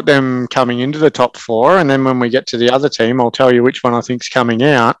I've got them coming into the top 4, and then when we get to the other team, I'll tell you which one I think's coming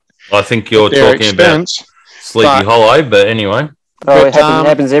out. I think you're talking about Sleepy Hollow, but anyway. It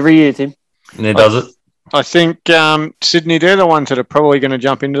happens every year, Tim. And it does it. I think Sydney, they're the ones that are probably going to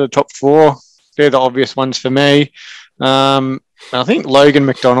jump into the top 4. They're the obvious ones for me. I think Logan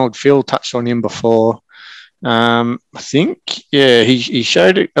McDonald, Phil touched on him before. I think, he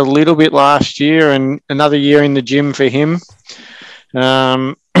showed it a little bit last year, and another year in the gym for him.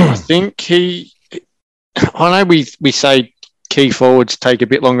 I think I know we say key forwards take a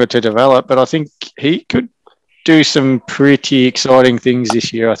bit longer to develop, but I think he could do some pretty exciting things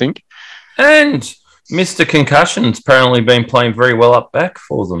this year, I think. And Mr. Concussion's apparently been playing very well up back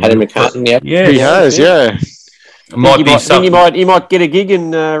for them. Adam McCartan, yeah. He has, yeah. He might get a gig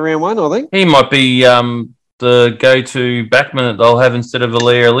in round 1, I think. He might be the go-to backman that they'll have instead of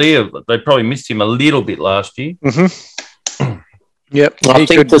Alia. They probably missed him a little bit last year. Mm-hmm. Yep, he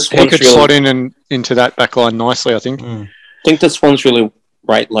could slot into that back line nicely, I think. I think the Swans really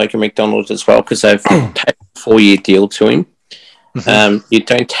rate Logan McDonald as well, because they've taken a 4-year deal to him. Mm-hmm. You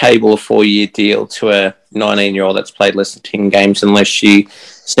don't table a 4-year deal to a 19-year-old that's played less than 10 games unless you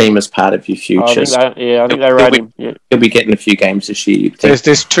see him as part of your future. I think they rate him. Yeah. He'll be getting a few games this year.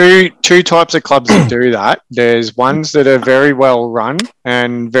 There's two types of clubs that do that. There's ones that are very well run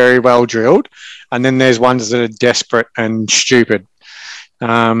and very well drilled, and then there's ones that are desperate and stupid.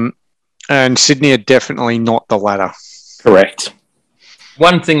 And Sydney are definitely not the latter. Correct.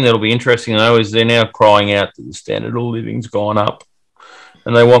 One thing that'll be interesting, though, is they're now crying out that the standard of living's gone up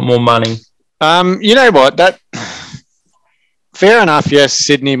and they want more money. You know what? Fair enough, yes,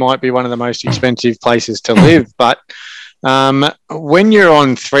 Sydney might be one of the most expensive places to live, but When you're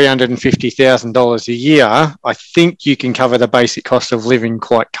on $350,000 a year, I think you can cover the basic cost of living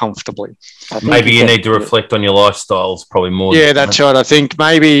quite comfortably. Maybe you need to reflect on your lifestyles probably more. Yeah, that's right. I think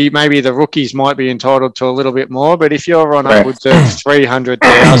maybe the rookies might be entitled to a little bit more, but if you're on upwards of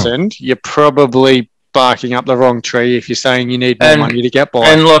 300,000, you're probably barking up the wrong tree if you're saying you need more money to get by.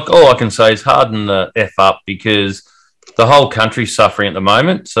 And look, all I can say is harden the F up, because the whole country's suffering at the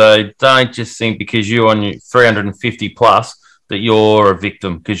moment. So don't just think because you're on your 350 plus that you're a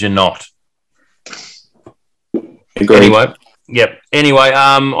victim, because you're not. Agreed. Anyway,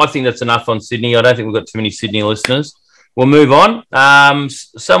 I think that's enough on Sydney. I don't think we've got too many Sydney listeners. We'll move on.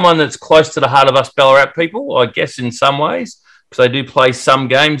 Someone that's close to the heart of us Ballarat people, I guess in some ways, because they do play some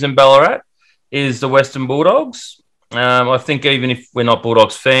games in Ballarat, is the Western Bulldogs. I think even if we're not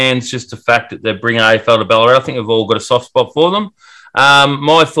Bulldogs fans, just the fact that they're bringing AFL to Ballarat, I think we've all got a soft spot for them.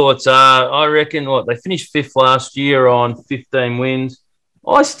 My thoughts are, I reckon they finished 5th last year on 15 wins.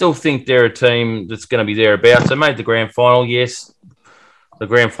 I still think they're a team that's going to be thereabouts. They made the grand final, yes. The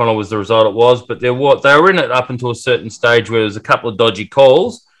grand final was the result it was, but they were in it up until a certain stage where there's a couple of dodgy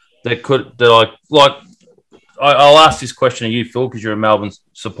calls I'll ask this question to you, Phil, because you're a Melbourne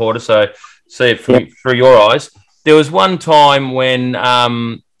supporter, so see it through your eyes. There was one time when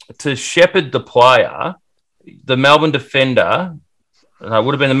to shepherd the player, the Melbourne defender, it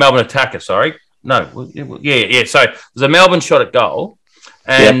would have been the Melbourne attacker, sorry. No, yeah. So there's a Melbourne shot at goal,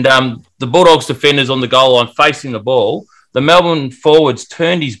 and the Bulldogs defender's on the goal line facing the ball. The Melbourne forwards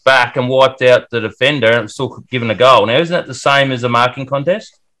turned his back and wiped out the defender and still given a goal. Now, isn't that the same as a marking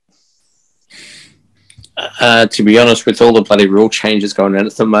contest? To be honest, with all the bloody rule changes going on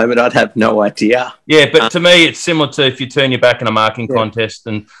at the moment, I'd have no idea. Yeah, but to me, it's similar to if you turn your back in a marking contest.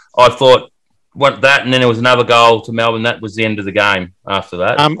 And I thought that, and then there was another goal to Melbourne. That was the end of the game after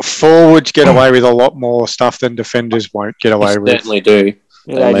that. Forwards get away with a lot more stuff than defenders won't get away with. Certainly do.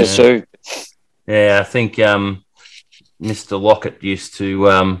 Yeah, they do. Yeah, I think Mr. Lockett used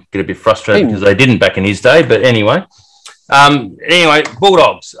to get a bit frustrated because they didn't back in his day. But anyway.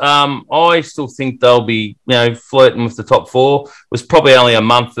 Bulldogs. I still think they'll be, flirting with the top 4. It was probably only a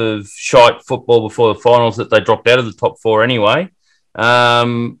month of shite football before the finals that they dropped out of the top 4 anyway. But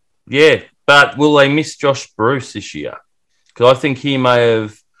will they miss Josh Bruce this year? Because I think he may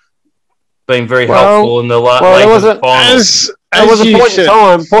have been very helpful in the last finals. There was a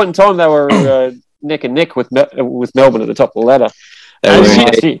point in time they were neck and neck with Melbourne at the top of the ladder.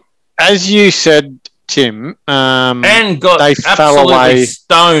 As you said, Tim, and got absolutely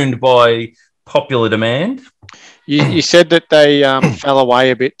stoned by popular demand. You said that they fell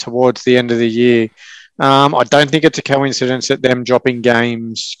away a bit towards the end of the year. I don't think it's a coincidence that them dropping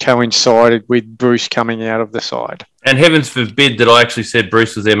games coincided with Bruce coming out of the side. And heavens forbid that I actually said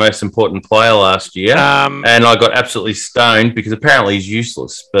Bruce was their most important player last year, and I got absolutely stoned because apparently he's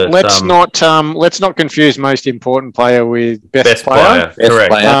useless. But let's not confuse most important player with best player.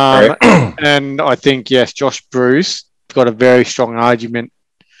 Correct. And I think yes, Josh Bruce got a very strong argument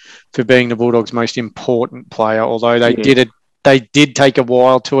for being the Bulldogs' most important player. Although they did take a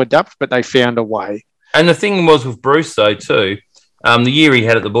while to adapt, but they found a way. And the thing was with Bruce though too. The year he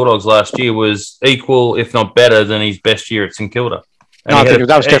had at the Bulldogs last year was equal, if not better, than his best year at St Kilda. And I think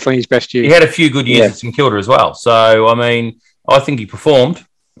that was definitely his best year. He had a few good years at St Kilda as well. So, I think he performed.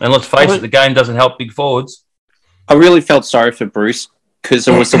 And let's face it, the game doesn't help big forwards. I really felt sorry for Bruce because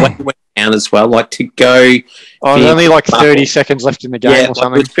it was the way he went down as well. Like to go... there's only 30 seconds left in the game or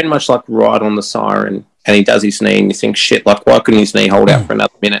something. It was pretty much like right on the siren and he does his knee and you think, shit, like why couldn't his knee hold out for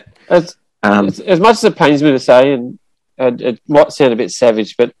another minute? As much as it pains me to say, and it might sound a bit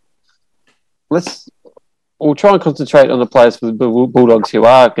savage, but we'll try and concentrate on the players for the Bulldogs who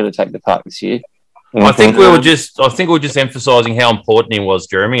are going to take the part this year. I think we were just emphasising how important he was,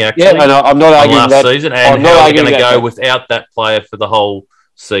 Jeremy. Actually, I'm not arguing last season, and how we're going to go without that player for the whole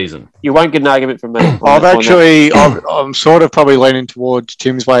season. You won't get an argument from me. I'm sort of probably leaning towards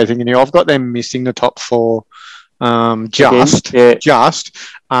Tim's way of thinking here. I've got them missing the top 4. And Josh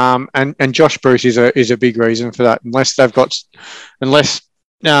Bruce is a big reason for that. Unless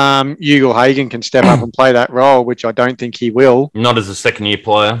Ugle Hagen can step up and play that role, which I don't think he will. Not as a second-year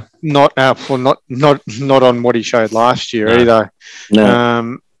player. Not on what he showed last year either.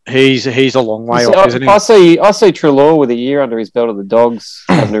 No. He's a long way off, isn't he? I see Treloar with a year under his belt of the Dogs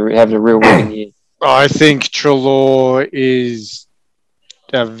having a real winning year. I think Treloar is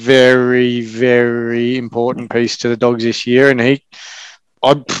a very, very important piece to the Dogs this year, and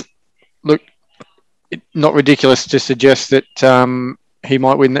not ridiculous to suggest that he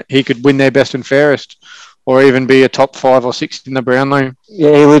might win. He could win their best and fairest, or even be a top 5 or 6 in the Brownlow.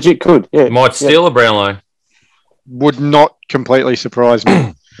 Yeah, he legit could. Yeah, might steal a Brownlow. would not completely surprise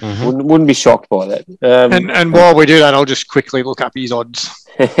me. Wouldn't be shocked by that. And while we do that, I'll just quickly look up his odds.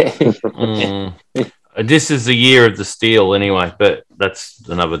 This is the year of the steal anyway, but that's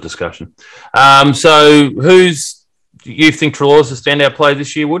another discussion. So do you think Treloar's a standout player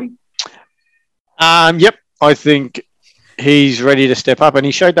this year, Woody? Yep, I think he's ready to step up, and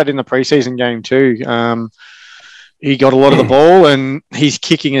he showed that in the preseason game too. He got a lot of the ball, and his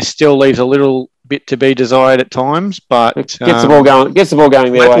kicking still leaves a little bit to be desired at times. But gets the ball going. Gets the ball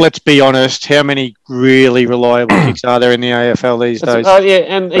going their way. Let's be honest. How many really reliable kicks are there in the AFL these days?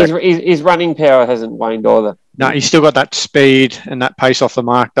 And his running power hasn't waned either. No, he's still got that speed and that pace off the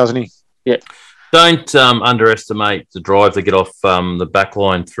mark, doesn't he? Yeah. Don't underestimate the drive they get off the back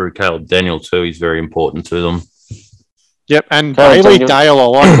line through Caleb Daniel too. He's very important to them. Yep, and Bailey Dale, I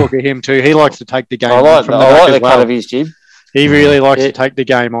like to look at him too. He likes to take the game I like the well. cut of his jib. He really likes to take the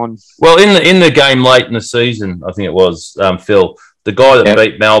game on. Well, in the game late in the season, I think it was, Phil, the guy that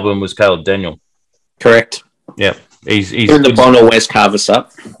beat Melbourne was Caleb Daniel. Correct. Yeah. He's in the Bonner West carve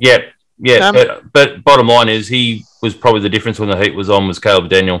up. Yeah. But bottom line is he was probably the difference when the heat was on was Caleb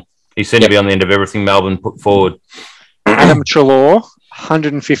Daniel. He seemed to be on the end of everything Melbourne put forward. Adam Treloar,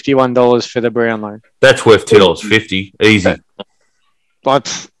 $151 for the Brownlow. That's worth $2.50. Easy.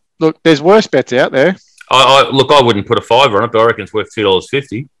 But look, there's worse bets out there. I wouldn't put a $5 on it, but I reckon it's worth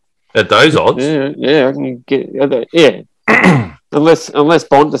 $2.50 at those odds. Yeah, I can get unless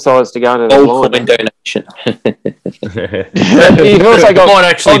Bont decides to go into the line. Donation. You've also got might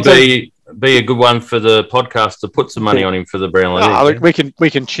actually be a good one for the podcast to put some money on him for the Brownlow. We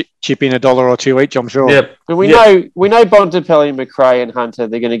can chip in $1 or $2 each, I'm sure. Yep. But we know Bontempelli, McRae, and Hunter.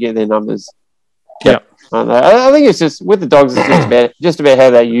 They're going to get their numbers. Yep. I think it's just with the Dogs. It's just about how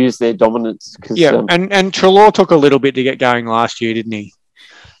they use their dominance. Yeah, and Treloar took a little bit to get going last year, didn't he?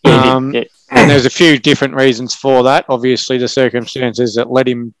 Yeah. And there's a few different reasons for that. Obviously, the circumstances that led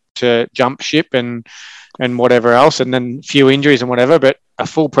him to jump ship and whatever else, and then a few injuries and whatever. But a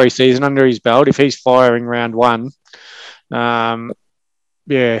full preseason under his belt, if he's firing round one,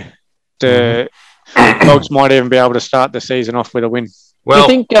 the Dogs might even be able to start the season off with a win. Well,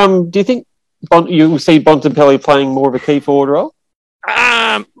 do you think you will see Bontempelli playing more of a key forward role?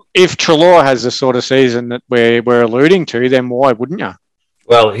 If Treloar has the sort of season that we're alluding to, then why wouldn't you?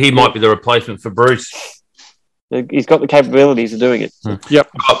 Well, he might be the replacement for Bruce. He's got the capabilities of doing it. Yep.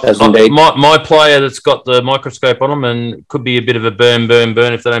 My player that's got the microscope on him and could be a bit of a burn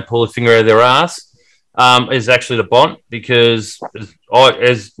if they don't pull a finger out of their ass is actually the Bont, because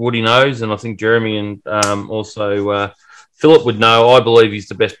as Woody knows, and I think Jeremy and also Philip would know, I believe he's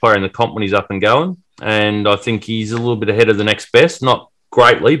the best player in the comp when he's up and going. And I think he's a little bit ahead of the next best, not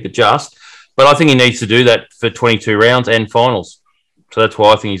greatly, but just. But I think he needs to do that for 22 rounds and finals. So that's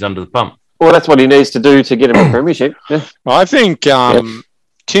why I think he's under the pump. Well, that's what he needs to do to get him a premiership. Yeah. I think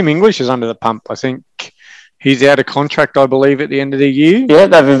Tim English is under the pump. I think he's out of contract, I believe, at the end of the year. Yeah,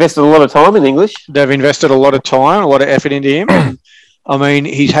 they've invested a lot of time in English. They've invested a lot of time, a lot of effort into him. I mean,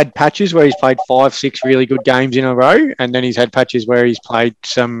 he's had patches where he's played 5-6 really good games in a row, and then he's had patches where he's played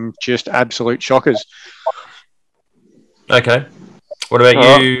some just absolute shockers. Okay. What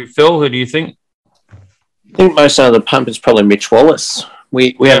about you, Phil? Who do you think? I think most under the pump is probably Mitch Wallace.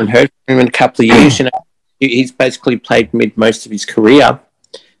 We haven't heard from him in a couple of years. You know, he's basically played mid most of his career,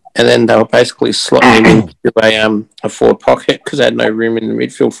 and then they were basically slotting him into a forward pocket because they had no room in the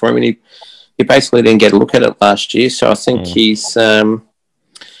midfield for him, and he basically didn't get a look at it last year. So I think he's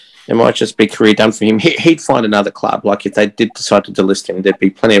it might just be career done for him. He'd find another club. Like if they did decide to delist him, there'd be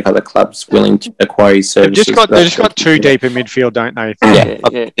plenty of other clubs willing to acquire his services. They just got too deep in midfield, don't they?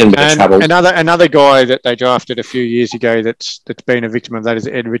 Yeah. And another guy that they drafted a few years ago that's been a victim of that is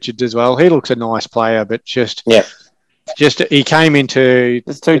Ed Richards as well. He looks a nice player, but just he came into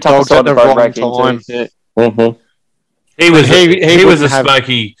the Dogs at the wrong time. Mm-hmm. He was a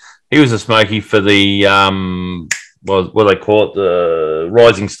smoky. He was a smoky for the what they call it, the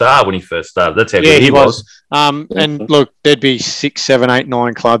rising star when he first started. That's how good he was. And look, there'd be 6, 7, 8,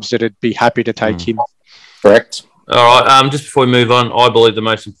 9 clubs that'd be happy to take him. Correct. All right. Just before we move on, I believe the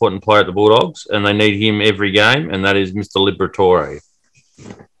most important player at the Bulldogs, and they need him every game, and that is Mr. Liberatore.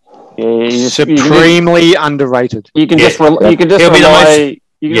 Yeah, supremely underrated. You can just rely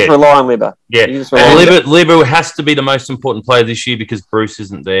on Libba. Yeah, and Libba has to be the most important player this year because Bruce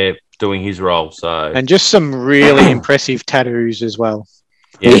isn't there doing his role. So and just some really impressive tattoos as well.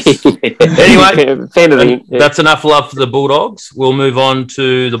 Yes. Anyway, that's enough love for the Bulldogs. We'll move on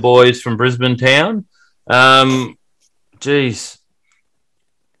to the boys from Brisbane Town. Geez,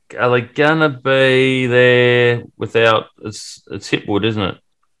 are they gonna be there without? It's Hipwood, isn't it?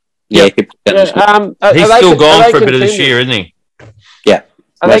 Yeah, he played out this week. He's still gone for a bit of this year, isn't he? Yeah.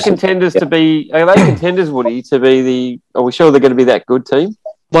 Are they contenders to be? Are they contenders, Woody, to be the? Are we sure they're going to be that good team?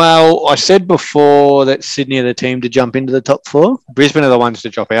 Well, I said before that Sydney are the team to jump into the top four. Brisbane are the ones to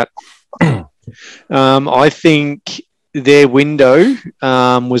drop out. I think their window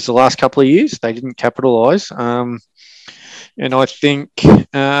was the last couple of years. They didn't capitalise. And I think,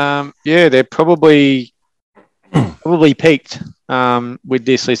 they're probably peaked with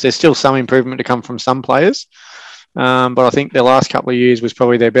this list. There's still some improvement to come from some players. But I think their last couple of years was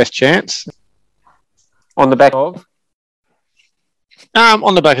probably their best chance. On the back of?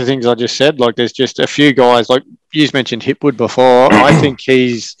 On the back of things I just said, like there's just a few guys, like you mentioned Hipwood before. I think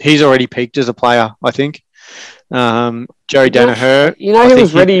he's already peaked as a player. I think Joe Danaher. You know, who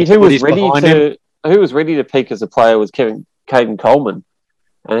was ready to peak as a player was Caden Coleman,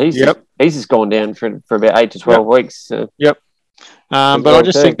 and he's just gone down for about 8 to 12 weeks. So. But I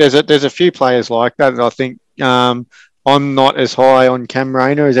just think there's a few players like that. And I think I'm not as high on Cam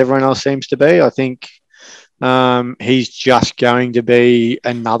Rayner as everyone else seems to be. I think. He's just going to be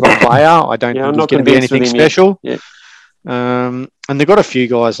another player. I don't think he's going to be anything special. Yeah. And they've got a few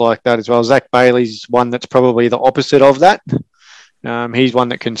guys like that as well. Zach Bailey's one that's probably the opposite of that. He's one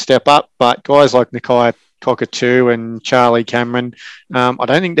that can step up. But guys like Nakia Cockatoo and Charlie Cameron, I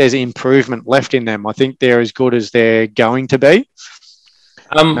don't think there's improvement left in them. I think they're as good as they're going to be.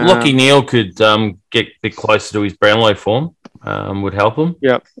 Lockie Neal could get a bit closer to his Brownlow form. Would help him.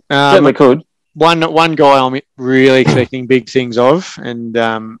 Yep. Certainly could. One guy I'm really expecting big things of, and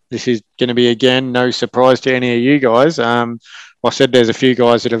this is going to be, again, no surprise to any of you guys. I said there's a few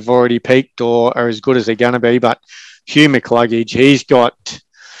guys that have already peaked or are as good as they're going to be, but Hugh McCluggage,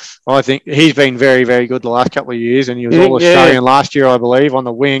 I think he's been very, very good the last couple of years, and he was All-Australian last year, I believe, on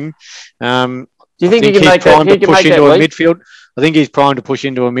the wing. Do you think he can make that? He can make that midfield. I think he's primed to push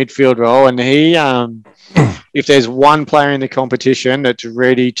into a midfield role, and he, if there's one player in the competition that's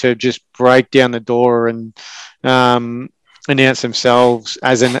ready to just break down the door and announce themselves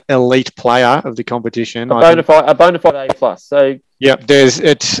as an elite player of the competition, a bona fide A+. So yep, Hugh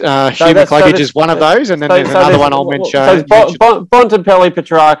McCluggage is one of those, and then there's another one I'll mention. So Bontempelli,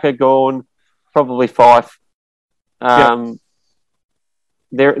 Petrarca gone, probably Fife.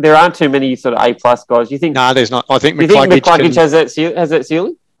 There aren't too many sort of A+ guys. You think? No, there's not. I think McCluggage has that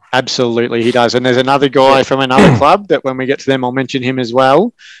ceiling. Absolutely, he does. And there's another guy from another club that when we get to them, I'll mention him as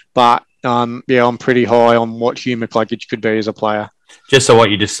well. But I'm pretty high on what Hugh McCluggage could be as a player. Just on what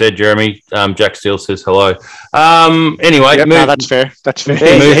you just said, Jeremy, Jack Steele says hello. Anyway. That's fair. That's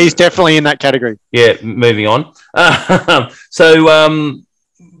fair. He's definitely in that category. Yeah, moving on. So,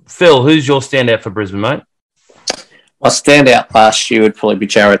 Phil, who's your standout for Brisbane, mate? My standout last year would probably be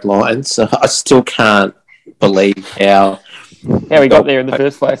Jared Lyons. I still can't believe how he got there in the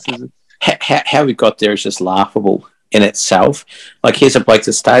first place. How he got there is just laughable in itself. Like, here's a bloke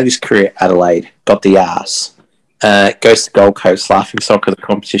that started his career at Adelaide, got the arse, goes to Gold Coast, laughing stock of the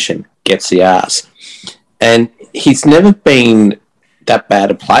competition, gets the arse. And he's never been that bad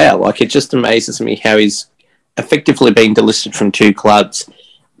a player. Like, it just amazes me how he's effectively been delisted from 2 clubs,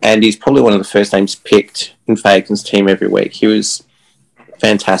 and he's probably one of the first names picked in Fagan's team every week. He was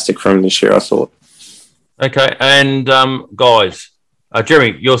fantastic for him this year, I thought. Okay, and guys,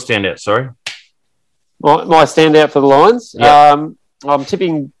 Jeremy, your standout, sorry. My standout for the Lions? Yeah. I'm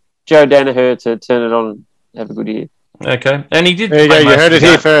tipping Joe Danaher to turn it on and have a good year. Okay, and he did. There you go, you heard it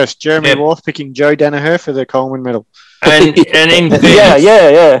here first. Jeremy Wharf picking Joe Danaher for the Coleman medal. And in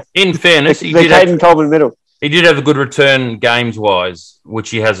fairness, in fairness, the Caden Coleman medal. He did have a good return games-wise, which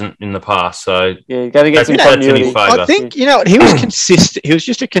he hasn't in the past. So yeah, got to get some continuity. I think he was consistent. He was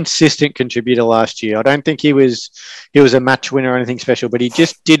just a consistent contributor last year. I don't think he was a match winner or anything special, but he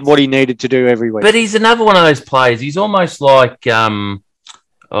just did what he needed to do every week. But he's another one of those players. He's almost like who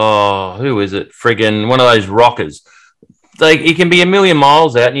is it? Friggin' one of those rockers. Like, he can be a million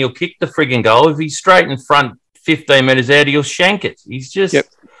miles out and he'll kick the friggin' goal. If he's straight in front, 15 metres out, he'll shank it. He's just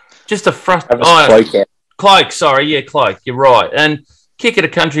a frustrating. Cloak, you're right. And kick it a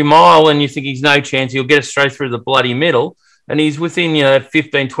country mile and you think he's no chance. He'll get it straight through the bloody middle and he's within,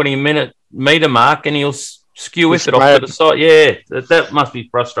 15, 20 metre mark and he'll skew with it off to the side. Yeah, that must be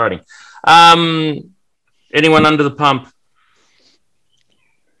frustrating. Anyone under the pump?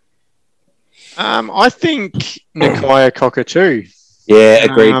 I think Nakia Cockatoo. Yeah,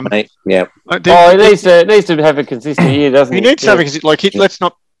 agreed, mate. Yeah. He needs to have a consistent year, doesn't he? He needs to have a consistent. Let's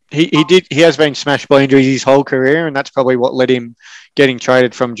not. He has been smashed by injuries his whole career, and that's probably what led him getting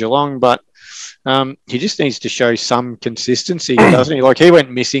traded from Geelong. But he just needs to show some consistency, doesn't he? Like, he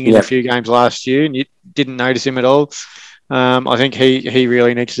went missing in a few games last year, and you didn't notice him at all. I think he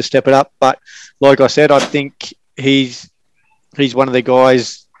really needs to step it up. But like I said, I think he's one of the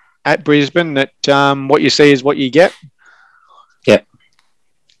guys at Brisbane that what you see is what you get. Yeah.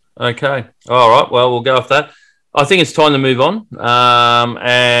 Okay. All right. Well, we'll go off that. I think it's time to move on.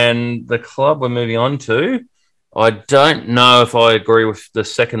 And the club we're moving on to, I don't know if I agree with the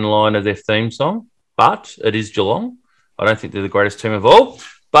second line of their theme song, but it is Geelong. I don't think they're the greatest team of all.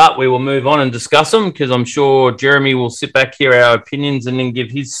 But we will move on and discuss them because I'm sure Jeremy will sit back, hear our opinions, and then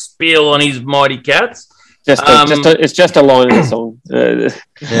give his spiel on his mighty Cats. It's just a line in the song.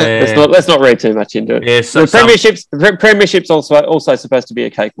 Let's not read too much into it. Yeah, the premiership's also supposed to be a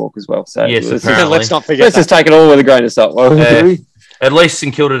cakewalk as well. So yes, let's not forget. Let's just take it all with a grain of salt. At least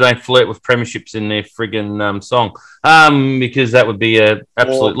St Kilda don't flirt with premierships in their friggin' song, because that would be an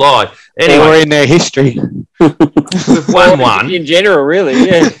absolute lie. Anyway, or in their history. We've won one. In general, really,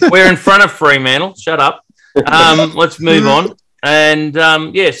 yeah. We're in front of Fremantle. Shut up. Let's move on. And,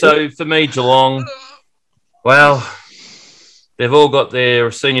 so for me, Geelong, well, they've all got their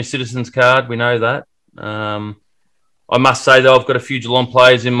senior citizens card. We know that. I must say, though, I've got a few Geelong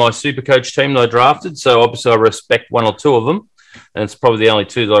players in my Supercoach team that I drafted, so obviously I respect one or two of them. And it's probably the only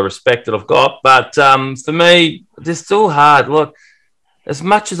two that I respect that I've got. But for me, they're still hard. Look, as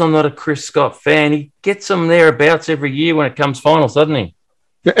much as I'm not a Chris Scott fan, he gets them thereabouts every year when it comes finals, doesn't he?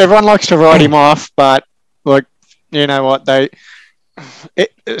 Everyone likes to write him off, but look, you know what? A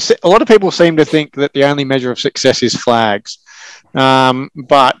lot of people seem to think that the only measure of success is flags.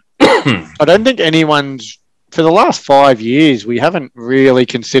 But I don't think anyone's... For the last 5 years, we haven't really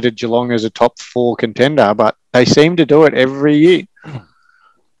considered Geelong as a top 4 contender, but they seem to do it every year.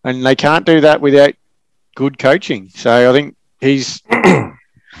 And they can't do that without good coaching. So I think he's... a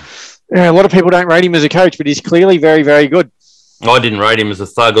lot of people don't rate him as a coach, but he's clearly very, very good. I didn't rate him as a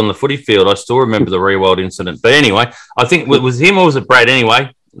thug on the footy field. I still remember the Rewald incident. But anyway, I think it was him or was it Brad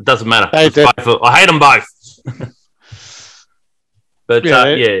anyway? It doesn't matter. I hate them both. But,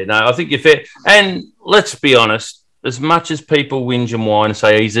 I think you're fair. And let's be honest, as much as people whinge and whine and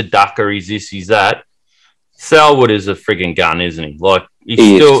say he's a ducker, he's this, he's that, Selwood is a frigging gun, isn't he? Like,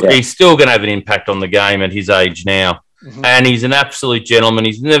 he's still going to have an impact on the game at his age now. Mm-hmm. And he's an absolute gentleman.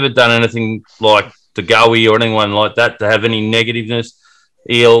 He's never done anything like to Goey or anyone like that to have any negativeness.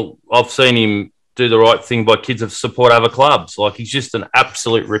 I've seen him do the right thing by kids of support other clubs. Like, he's just an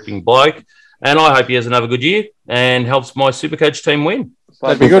absolute ripping bloke. And I hope he has another good year and helps my Supercoach team win.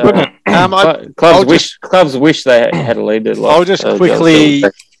 That'd be good, wouldn't it? Clubs wish they had a leader. Like, I'll just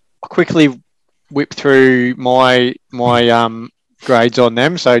quickly whip through my grades on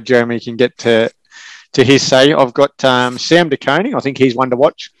them so Jeremy can get to his say. I've got Sam De Koning. I think he's one to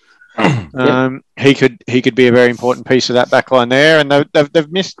watch. He could be a very important piece of that back line there. And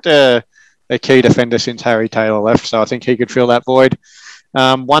they've missed a key defender since Harry Taylor left, so I think he could fill that void.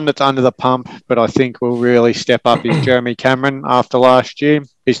 One that's under the pump, but I think will really step up is Jeremy Cameron after last year.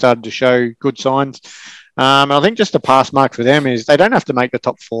 He started to show good signs. And I think just the pass mark for them is they don't have to make the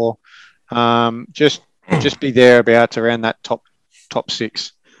top 4. Just be thereabouts around that top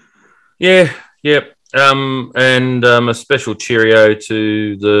 6. Yeah, yep. And a special cheerio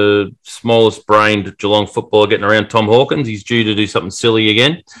to the smallest brained Geelong footballer getting around, Tom Hawkins. He's due to do something silly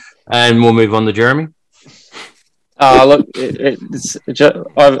again. And we'll move on to Jeremy. Look, I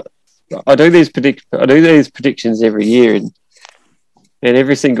do these predictions every year, and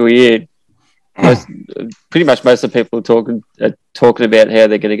every single year, pretty much most of the people are talking about how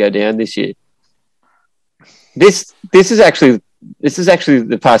they're going to go down this year. This is actually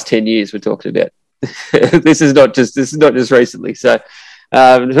the past 10 years we're talking about. This is not just recently. So, who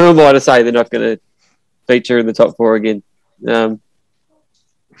am I to say they're not going to feature in the top 4 again?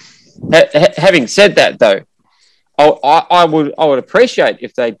 Having said that, though, I would appreciate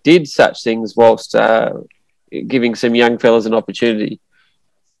if they did such things whilst giving some young fellas an opportunity.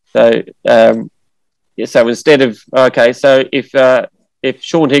 So, so instead of so if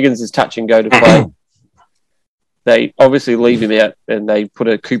Sean Higgins is touch and go to play, they obviously leave him out and they put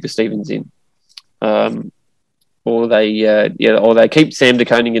a Cooper Stevens in, or they keep Sam De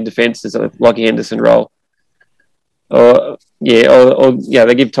Koning in defence as a Lockie Henderson role, or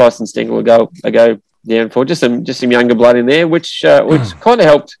they give Tyson Stengel a go down for just some younger blood in there, which kind of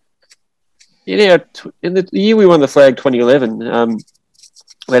helped. In the year we won the flag, 2011,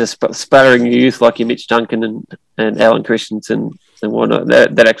 we had a sputtering youth like your Mitch Duncan and Alan Christensen and whatnot.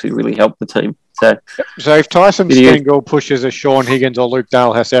 That actually really helped the team. So if Tyson Stengel pushes a Sean Higgins or Luke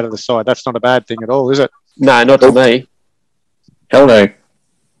Dalehouse out of the side, that's not a bad thing at all, is it? No, not to me. Hell no.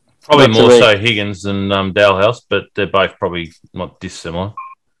 Probably more so Higgins than Dalehouse, but they're both probably not dissimilar.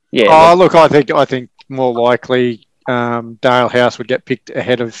 Yeah. Oh, look, I think more likely Dale House would get picked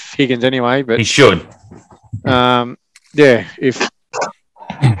ahead of Higgins anyway. But He should.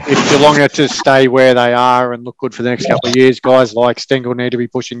 if Geelong are to stay where they are and look good for the next couple of years, guys like Stengel need to be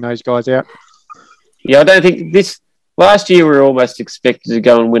pushing those guys out. Yeah, I don't think this. Last year, we were almost expected to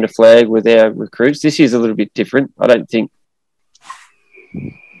go and win a flag with our recruits. This year's a little bit different. I don't think.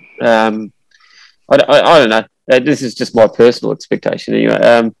 I don't know. This is just my personal expectation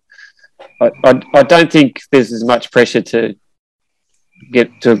anyway. I don't think there's as much pressure to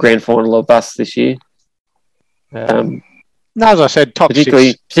get to a grand final or bust this year. No, as I said, top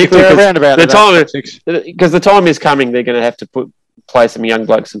particularly around about the time, six. Because the time is coming. They're going to have to play some young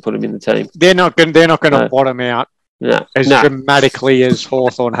blokes and put them in the team. They're not going to bottom out as dramatically as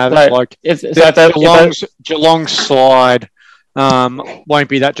Hawthorn have. Geelong's side won't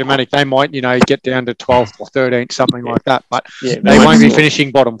be that dramatic. They might, get down to 12th or 13th, something like that. But they won't be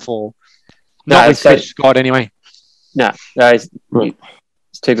finishing bottom four. Not with Chris Scott anyway. No, he's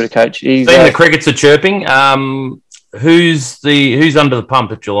too good a coach. He's the crickets are chirping. Who's under the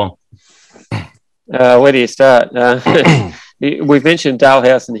pump at Geelong? Where do you start? We've mentioned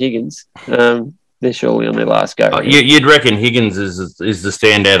Dalehouse and Higgins. They're surely on their last go. You'd reckon Higgins is the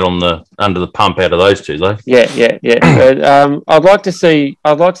standout under the pump out of those two, though. Yeah. But, I'd like to see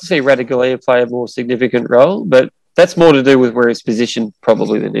Ratugolea play a more significant role, but that's more to do with where he's positioned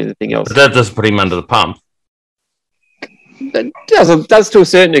probably than anything else. But that doesn't put him under the pump. It does to a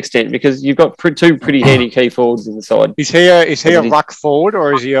certain extent because you've got two pretty handy key forwards in the side. Is he a ruck forward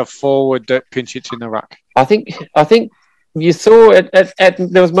or is he a forward that pinch hits in the ruck? I think you saw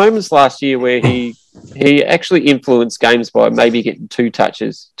there was moments last year where he actually influenced games by maybe getting 2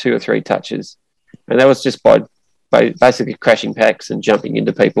 or 3 touches, and that was just by basically crashing packs and jumping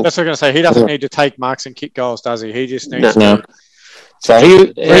into people. That's what I'm going to say. He doesn't need to take marks and kick goals, does he? He just needs to. So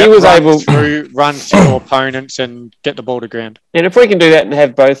he was able to run through opponents and get the ball to ground. And if we can do that and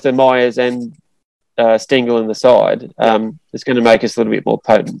have both the Myers and Stengel in the side, it's going to make us a little bit more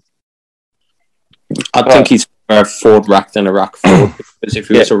potent. I think he's a forward ruck than a ruck forward, because if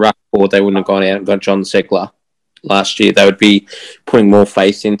he was a ruck forward, they wouldn't have gone out and got John Segler last year. They would be putting more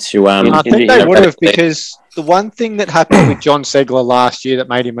faith into. I think they would have, because the one thing that happened with John Segler last year that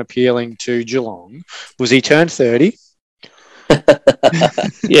made him appealing to Geelong was he turned 30. Yeah,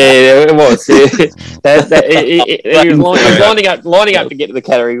 it was. He was lining up to get to the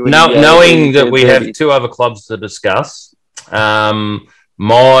category. Knowing that we have 2 other clubs to discuss,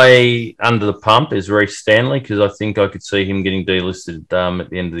 my under the pump is Reece Stanley, because I think I could see him getting delisted at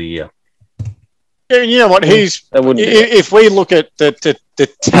the end of the year. Yeah, you know what? If we look at the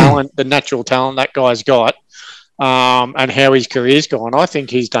talent, the natural talent that guy's got, and how his career's gone, I think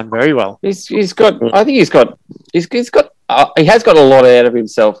he's done very well. He has got a lot out of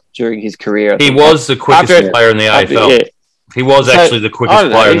himself during his career. He was the quickest player in the AFL. Yeah. He was actually the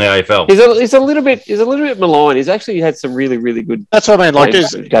quickest player in the AFL. He's a little bit maligned. He's actually had some really, really good. That's what I mean. Like,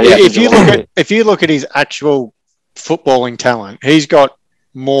 if you look at his actual footballing talent, he's got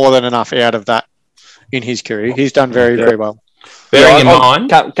more than enough out of that in his career. He's done very, very well. Bearing in mind,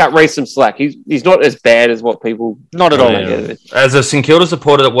 cut Reece some slack. He's not as bad as what people. Not at all. As a St Kilda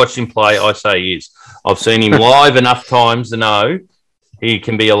supporter that watched him play, I say he is. I've seen him live enough times to know he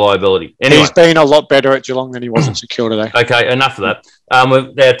can be a liability. Anyway, he's been a lot better at Geelong than he was at St Kilda, though. Okay, enough of that. Our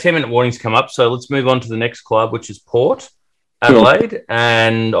 10-minute warnings come up, so let's move on to the next club, which is Port Adelaide,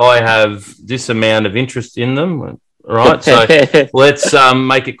 and I have this amount of interest in them. All right, so let's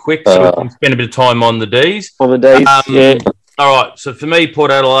make it quick so we can spend a bit of time on the Ds. On the Ds, yeah. All right, so for me,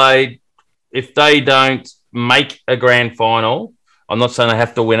 Port Adelaide, if they don't make a grand final, I'm not saying they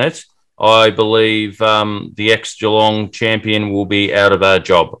have to win it. I believe the ex-Geelong champion will be out of a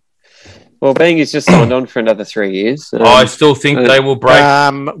job. Well, being he's just signed on for another 3 years. I still think they will break.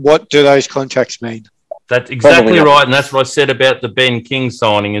 What do those contracts mean? That's exactly right, and that's what I said about the Ben King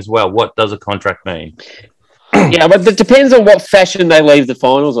signing as well. What does a contract mean? Yeah, but it depends on what fashion they leave the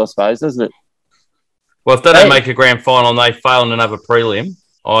finals, I suppose, doesn't it? Well, if they don't make a grand final and they fail in another prelim,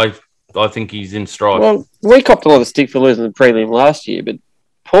 I think he's in strife. Well, we copped a lot of stick for losing the prelim last year, but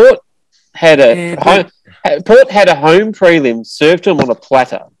Port had a home prelim served to them on a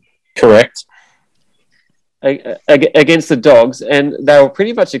platter. Correct. Against the Dogs, and they were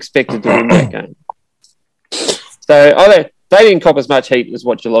pretty much expected to win that game. So they didn't cop as much heat as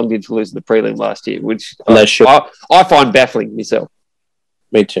what Geelong did for losing the prelim last year, which I find baffling myself.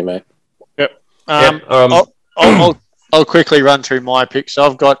 Me too, mate. I'll quickly run through my picks.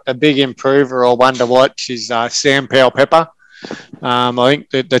 I've got a big improver or one to watch is Sam Powell-Pepper. I think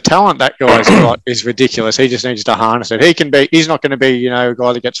the talent that guy's got is ridiculous. He just needs to harness it. He's not going to be, a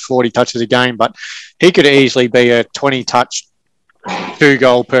guy that gets 40 touches a game, but he could easily be a 20-touch,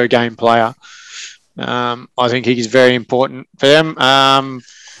 2-goal per game player. I think he's very important for them.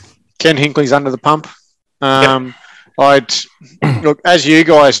 Ken Hinkley's under the pump. Look, as you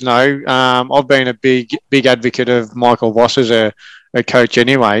guys know, I've been a big advocate of Michael Voss as a coach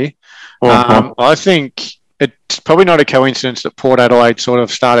anyway. I think it's probably not a coincidence that Port Adelaide sort of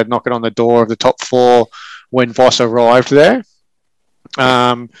started knocking on the door of the top 4 when Voss arrived there.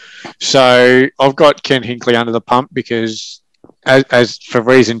 So I've got Ken Hinkley under the pump because, as for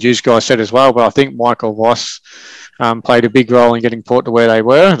reasons you guys said as well, but I think Michael Voss played a big role in getting Port to where they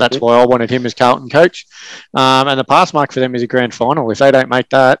were. That's why I wanted him as Carlton coach. And the pass mark for them is a grand final. If they don't make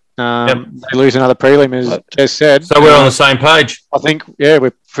that, they lose another prelim, as Kes said. So we're on the same page. I think,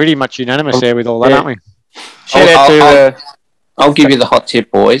 we're pretty much unanimous there with all that, aren't we? I'll give you the hot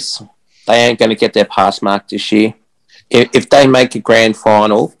tip, boys. They ain't going to get their pass mark this year. If they make a grand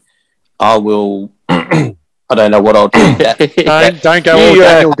final, I will... I don't know what I'll do. Don't go all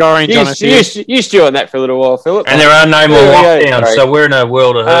Daniel Gorringe on us here. You stew on that for a little while, Philip. And there are no more lockdowns, so we're in a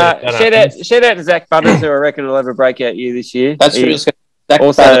world of hurt. Shout out to Zach Butters, who I reckon will have a breakout year this year. That's true.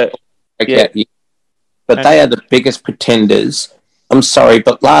 But they are the biggest pretenders. I'm sorry,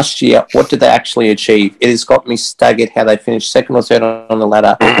 but last year, what did they actually achieve? It has got me staggered how they finished second or third on the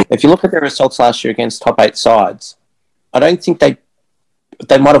ladder. If you look at their results last year against top 8 sides, I don't think they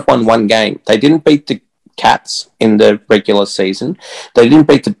might have won one game. They didn't beat the Cats in the regular season. They didn't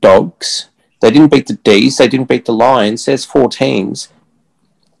beat the Dogs. They didn't beat the D's. They didn't beat the Lions. There's 4 teams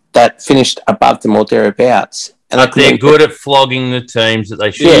that finished above them or thereabouts. And they're good at flogging the teams that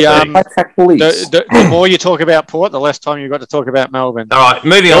they should be. The more you talk about Port, the less time you've got to talk about Melbourne. All right,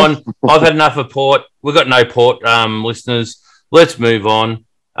 moving on. I've had enough of Port. We've got no Port listeners. Let's move on.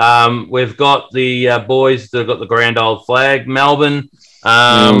 We've got the boys that have got the grand old flag, Melbourne.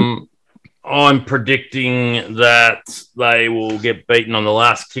 I'm predicting that they will get beaten on the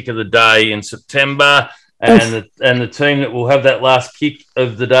last kick of the day in September, and the team that will have that last kick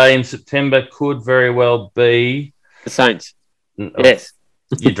of the day in September could very well be the Saints. Yes,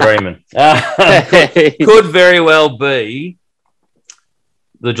 you're dreaming. Could very well be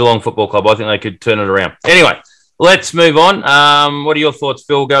the Geelong Football Club. I think they could turn it around. Anyway, let's move on. What are your thoughts,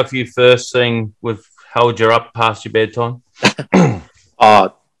 Phil? Go for you first, seeing we've held you up past your bedtime.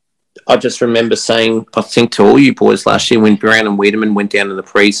 I just remember saying, I think to all you boys last year when Brown and Wiedemann went down in the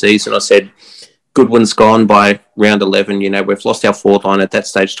pre-season, I said, Goodwin's gone by round 11. We've lost our forward line at that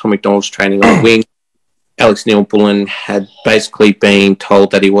stage. Tom McDonald's training on wing. Alex Neil-Bullen had basically been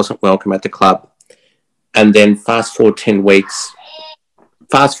told that he wasn't welcome at the club. And then fast forward 10 weeks,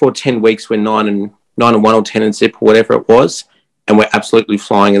 we're 9-1 or 10-0 or whatever it was, and we're absolutely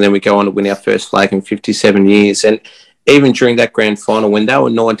flying, and then we go on to win our first flag in 57 years. And even during that grand final, when they were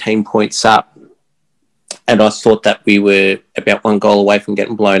 19 points up, and I thought that we were about 1 goal away from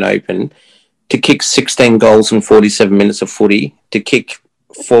getting blown open, to kick 16 goals in 47 minutes of footy, to kick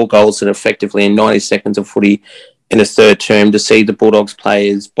 4 goals in effectively in 90 seconds of footy in a third term, to see the Bulldogs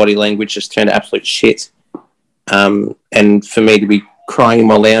players' body language just turn to absolute shit. And for me to be crying in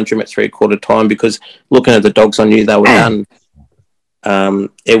my lounge room at 3/4 time because looking at the Dogs, I knew they were done.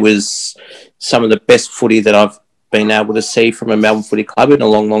 It was some of the best footy that I've been able to see from a Melbourne Footy Club in a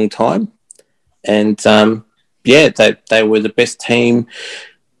long, long time. And, they were the best team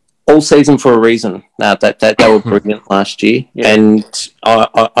all season for a reason. They were brilliant last year. Yeah. And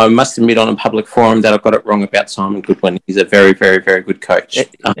I must admit on a public forum that I got it wrong about Simon Goodwin. He's a very, very, very good coach.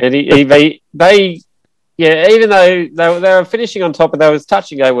 And even though they were finishing on top, and they was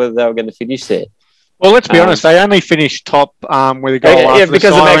touch and go whether they were going to finish there. Well, let's be honest, they only finished top with a goal after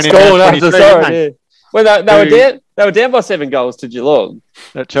because the Max Gawn after the siren. Yeah. Well, they were down by 7 goals to Geelong.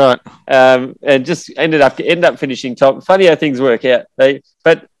 That's right. And just ended up finishing top. Funny how things work out. I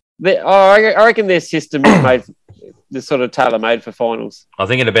reckon their system is made, this sort of tailor-made for finals. I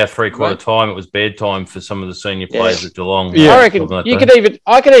think at about 3/4 time, it was bad time for some of the senior players at Geelong. Yeah. I reckon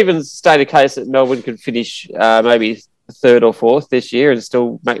I could even state a case that Melbourne could finish maybe 3rd or 4th this year and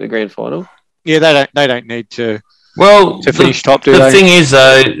still make the grand final. Yeah, they don't need to. Well, to finish top, do the they? thing is,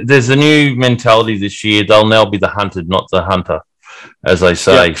 there's a new mentality this year. They'll now be the hunted, not the hunter, as they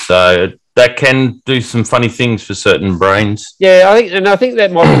say. Yep. So that can do some funny things for certain brains. Yeah, I think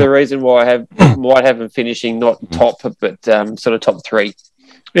that might be the reason why I might have them finishing not top, but sort of top 3.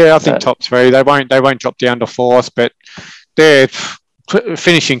 Yeah, I think top 3. They won't drop down to 4th, but they're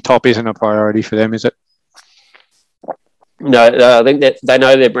finishing top isn't a priority for them, is it? No, I think that they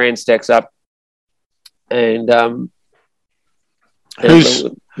know their brand stacks up. And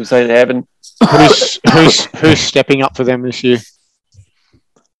We'll say it happened. Who's stepping up for them this year?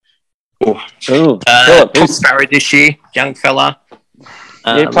 Tom Sparrow this year, young fella.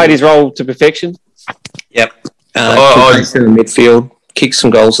 He played his role to perfection. Yep. Plays in the midfield, kicks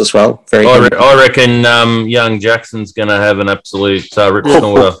some goals as well. Very good. I reckon young Jackson's going to have an absolute rip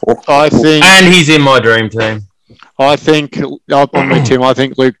snorter. I think, and he's in my dream team. I'm with Tim. I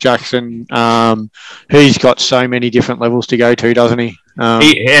think Luke Jackson. He's got so many different levels to go to, doesn't he?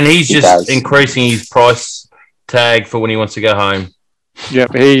 He's just increasing his price tag for when he wants to go home.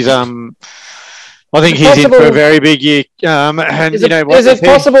 Yep, he's. I think he's in for a very big year. Is it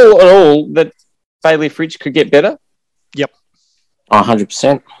possible at all that Bailey Fritsch could get better? Yep.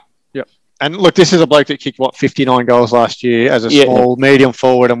 100%. Yep. And look, this is a bloke that kicked 59 goals last year as a small medium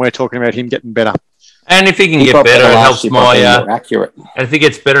forward, and we're talking about him getting better. And if he can get better, it helps my. Accurate. And if he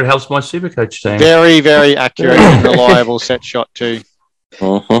gets better, it helps my Supercoach team. Very, very accurate and reliable set shot too.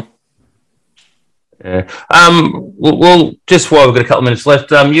 Uh-huh. Yeah. Well, just while we've got a couple of minutes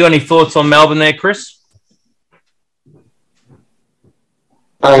left, you any thoughts on Melbourne there, Chris?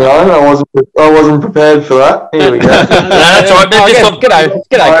 Hang on, I wasn't prepared for that. Here we go. That's all right.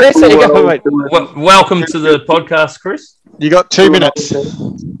 G'day, Chris. How you going, mate? Welcome to the podcast, Chris. You got 2 minutes.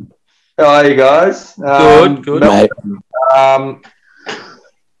 How are you guys? Good.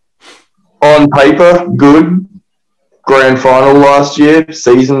 On paper, good. Grand final last year,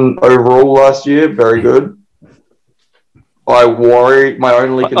 season overall last year, very good. I worry, my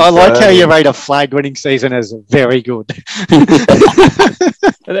only concern... I like how you rate a flag-winning season as very good.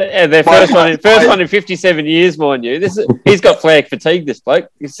 And their first one in 57 years, mind you. He's got flag fatigue, this bloke.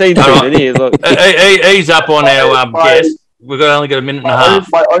 You've seen him in here. Look. He's up on our guest. We've only got a minute and a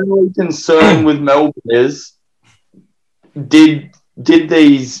half. My only concern with Melbourne is, did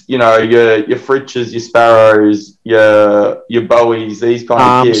these, your Fritches, your Sparrows, your Bowies, these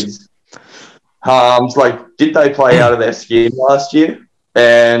kind of kids, did they play out of their skin last year?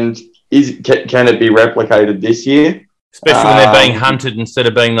 And can it be replicated this year? Especially when they're being hunted instead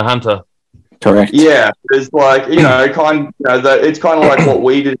of being the hunter. Correct. Yeah, it's it's kind of like what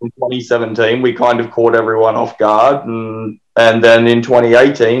we did in 2017. We kind of caught everyone off guard, and then in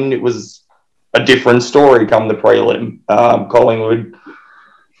 2018 it was a different story. Come the prelim, Collingwood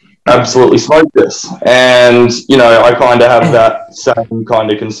absolutely smoked us, and I kind of have that same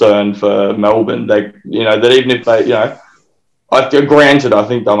kind of concern for Melbourne. That even if they, granted, I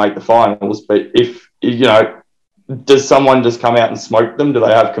think they'll make the finals, but if does someone just come out and smoke them? Do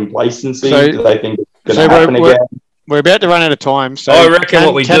they have complacency? Do they think it's going to happen again? We're about to run out of time, so I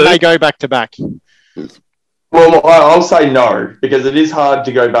reckon can they go back to back? Well, I'll say no, because it is hard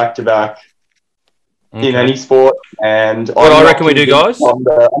to go back to back in any sport. And what I reckon we do, guys? I'm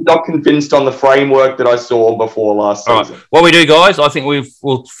not convinced on the framework that I saw before last season. Right. What we do, guys, I think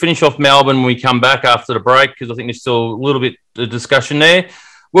we'll finish off Melbourne when we come back after the break, because I think there's still a little bit of discussion there.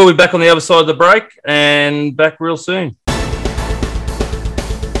 We'll be back on the other side of the break and back real soon.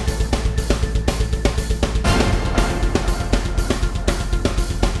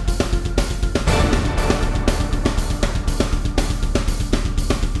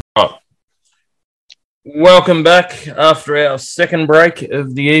 Right. Welcome back after our second break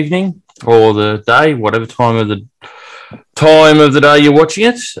of the evening or the day, whatever time of the day you're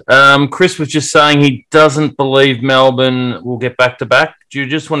watching it. Chris was just saying he doesn't believe Melbourne will get back to back. Do you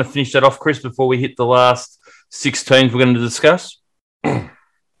just want to finish that off, Chris, before we hit the last 6 teams we're going to discuss? Look,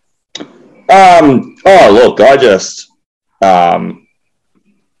 I just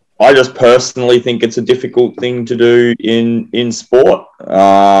personally think it's a difficult thing to do in sport.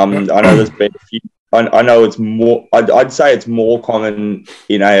 I know there's been a few. I know it's more. I'd say it's more common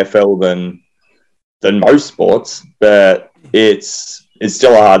in AFL than most sports, but it's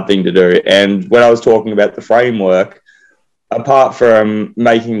still a hard thing to do. And when I was talking about the framework, apart from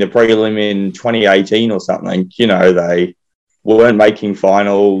making the prelim in 2018 or something, they weren't making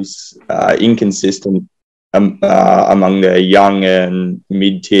finals, inconsistent among the young and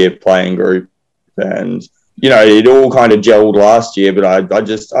mid-tier playing group. And, it all kind of gelled last year, but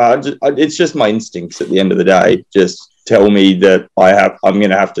it's just my instincts at the end of the day. Just tell me that I'm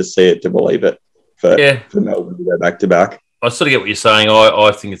going to have to see it to believe it for Melbourne to go back to back. I sort of get what you're saying.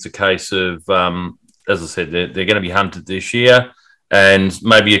 I think it's a case of, as I said, they're going to be hunted this year, and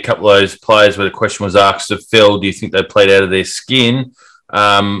maybe a couple of those players where the question was asked of Phil, do you think they played out of their skin?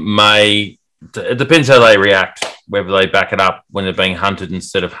 It depends how they react, whether they back it up when they're being hunted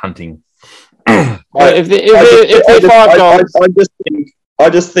instead of hunting. I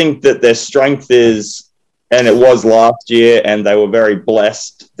just think that their strength is, and it was last year, and they were very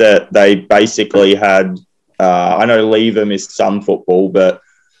blessed that they basically had I know Lever missed some football, but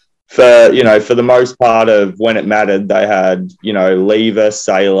for the most part of when it mattered, they had, Lever,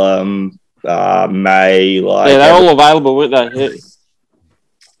 Salem, May, they're all available, weren't they? Yeah.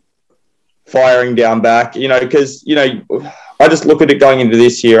 Firing down back, because I just look at it going into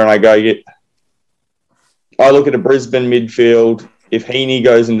this year and I look at a Brisbane midfield. If Heaney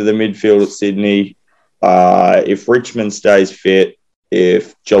goes into the midfield at Sydney, if Richmond stays fit,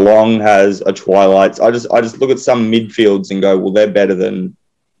 if Geelong has a Twilight, I just look at some midfields and go, well, they're better than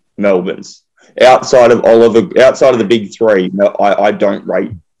Melbourne's. Outside of the big three, I don't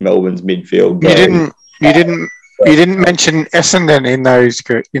rate Melbourne's midfield. You didn't mention Essendon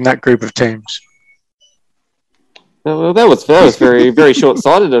in that group of teams. Well, that was very, very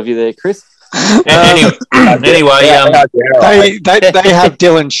short-sighted of you there, Chris. Anyway, they have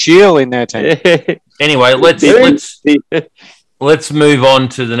Dylan Shield in their team. Anyway, let's move on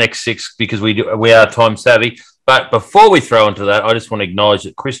to the next six because we are time savvy. But before we throw into that, I just want to acknowledge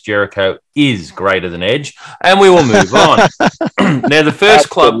that Chris Jericho is greater than Edge, and we will move on. Now, the first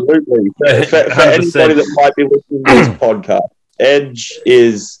club... For anybody that might be listening to this podcast, Edge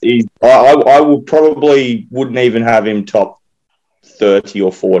is... I wouldn't even have him top 30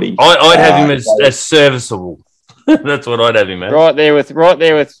 or 40. I'd have him as serviceable. That's what I'd have him at. Right there with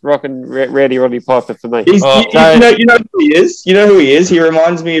rocking Rowdy Roddy Piper for me. You know who he is? You know who he is? He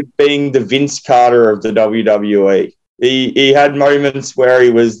reminds me of being the Vince Carter of the WWE. He had moments where he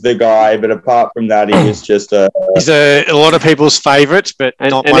was the guy, but apart from that, he was just he's a lot of people's favourites, but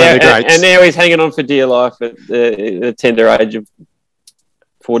not one of the greats. And now he's hanging on for dear life at the tender age of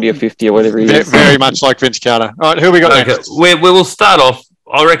 40 or 50 or whatever he is. Very much like Vince Carter. All right, who we got next? We will start off.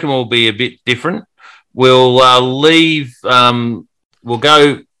 I reckon we'll be a bit different. We'll we'll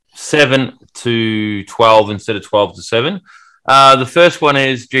go 7 to 12 instead of 12 to 7. The first one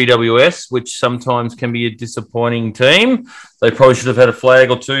is GWS, which sometimes can be a disappointing team. They probably should have had a flag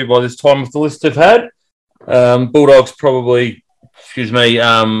or two by this time with the list they've had. Bulldogs probably,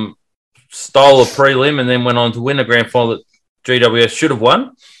 stole a prelim and then went on to win a grand final that GWS should have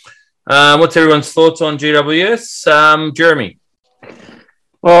won. What's everyone's thoughts on GWS? Jeremy?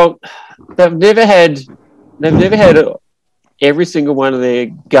 Well, they've never had every single one of their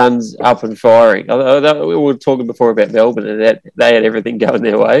guns up and firing. We were talking before about Melbourne and that they had everything going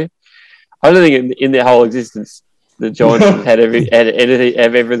their way. I don't think in their whole existence the Giants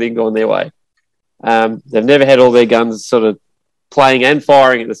have everything going their way. They've never had all their guns sort of playing and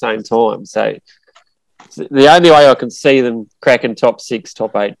firing at the same time. So the only way I can see them cracking top 6,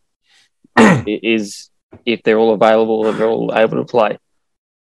 top 8 is if they're all available and they're all able to play.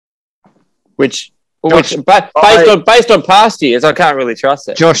 Which based on past years, I can't really trust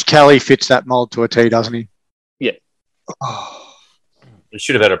it. Josh Kelly fits that mould to a T, doesn't he? Yeah. He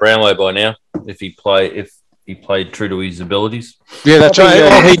should have had a Brownlow by now if he played true to his abilities. Yeah, that's right.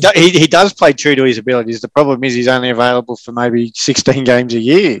 Well, he does play true to his abilities. The problem is he's only available for maybe 16 games a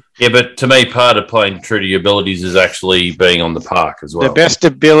year. Yeah, but to me, part of playing true to your abilities is actually being on the park as well. The best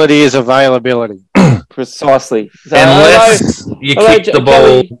ability is availability. Precisely. So, unless you kick the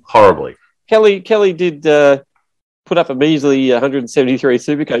ball horribly. Kelly did put up a measly 173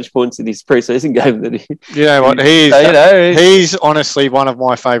 Supercoach points in his preseason game. That you know what? He's honestly one of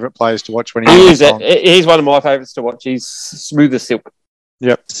my favourite players to watch when he's one of my favourites to watch. He's smooth as silk.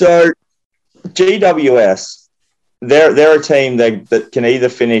 Yep. So GWS, they're a team that can either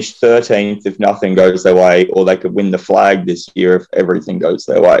finish 13th if nothing goes their way, or they could win the flag this year if everything goes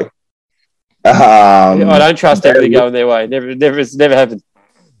their way. I don't trust everything going their way. It's never happened.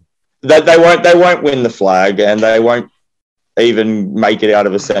 They won't win the flag, and they won't even make it out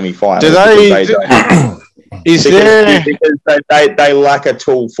of a semi-final. Because they lack a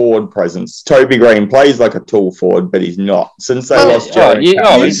tall forward presence. Toby Green plays like a tall forward, but he's not. Since they lost Jerry, you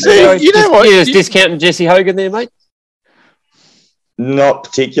know what? You're just discounting Jesse Hogan there, mate. Not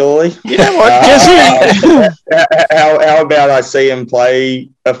particularly. You know what, Jesse? How about I see him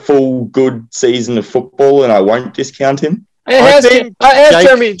play a full good season of football, and I won't discount him. How's Jeremy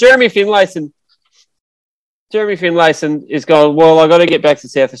Finlayson? Jeremy Finlayson is going, well, I got to get back to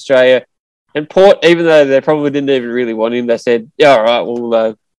South Australia. And Port, even though they probably didn't even really want him, they said, yeah, all right,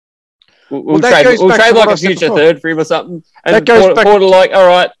 we'll trade like a future third for him or something. And Port are like,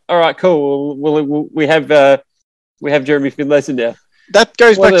 all right, cool. We have Jeremy Finlayson now. That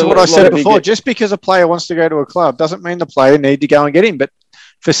goes back to what I said before. Just because a player wants to go to a club doesn't mean the player need to go and get him. But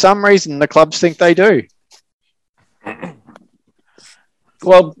for some reason, the clubs think they do.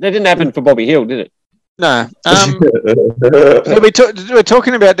 Well, that didn't happen for Bobby Hill, did it? No. So we're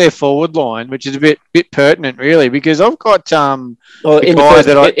talking about their forward line, which is a bit pertinent, really, because I've got in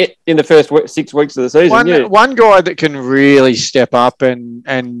the first 6 weeks of the season. One guy that can really step up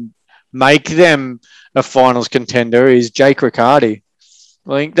and make them a finals contender is Jake Riccardi.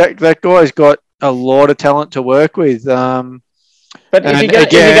 I think that guy's got a lot of talent to work with. But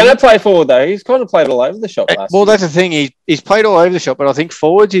if you're going to play forward, though, he's kind of played all over the shop last year. That's the thing. He's played all over the shop, but I think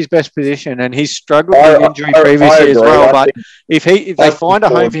forward's his best position, and he's struggled with injury previously as well. But if they find a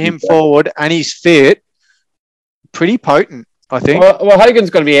home for him forward and he's fit, pretty potent, I think. Well, Hogan's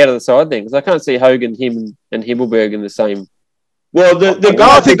got to be out of the side then, because I can't see Hogan, him, and Himmelberg in the same. Well,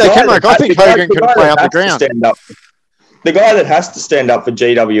 I think they can. I think Hogan can play up the ground. The guy that has to stand up for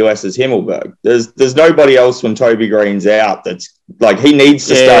GWS is Himmelberg. There's nobody else when Toby Green's out that's like he needs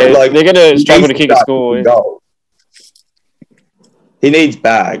to start. Like they're going to struggle to kick a score. Yeah. He needs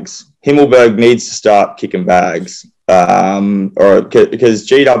bags. Himmelberg needs to start kicking bags, because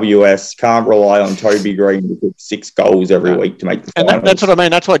GWS can't rely on Toby Green to kick 6 goals every week to make the finals. And that's what I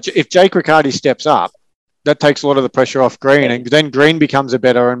mean. That's why if Jake Riccardi steps up, that takes a lot of the pressure off Green, and then Green becomes a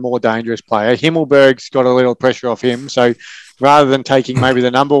better and more dangerous player. Himmelberg's got a little pressure off him, so rather than taking maybe the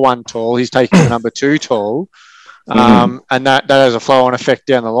number 1 tall, he's taking the number 2 tall, and that has a flow-on effect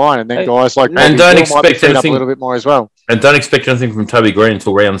down the line. And then guys like and don't expect anything up a little bit more as well. And don't expect anything from Toby Green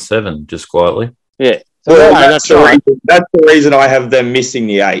until round 7, just quietly. Yeah. Well, that's the reason I have them missing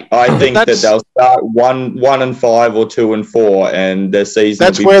the 8. I think that they'll start 1 and 5 or 2 and 4, and their season.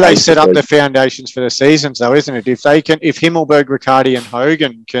 That's where they set up the foundations for the seasons, though, isn't it? If Himmelberg, Riccardi, and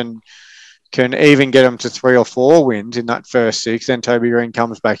Hogan can even get them to 3 or 4 wins in that first 6, then Toby Green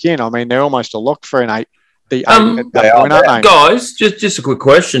comes back in. I mean, they're almost a lock for an 8. At that point, aren't they? Guys, just a quick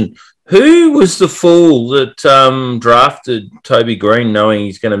question. Who was the fool that drafted Toby Green knowing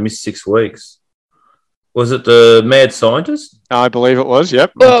he's going to miss 6 weeks? Was it the mad scientist? I believe it was.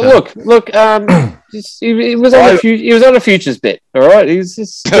 Yep. Well, look. He was on a futures bet. All right. He was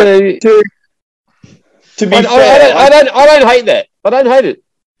just to be fair. I don't hate that. I don't hate it.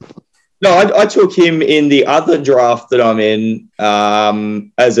 No, I took him in the other draft that I'm in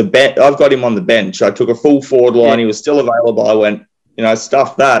as a bet. I've got him on the bench. I took a full forward line. He was still available. I went,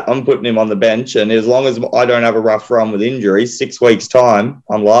 stuff that. I'm putting him on the bench, and as long as I don't have a rough run with injuries, 6 weeks time,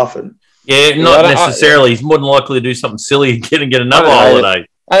 I'm laughing. Yeah, not necessarily. He's more than likely to do something silly and get another holiday.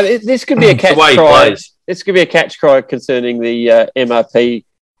 This could be a catch cry. This could be a catch cry concerning the MRP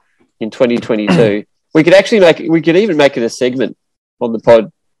in 2022. We could even make it a segment on the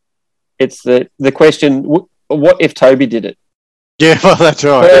pod. It's the question: what if Toby did it? Yeah, well, that's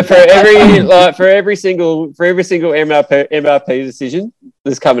right. For every single MRP decision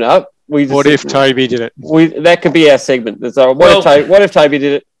that's coming up, what if Toby did it? That could be our segment. What if Toby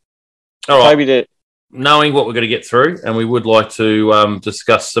did it? All right. Knowing what we're going to get through, and we would like to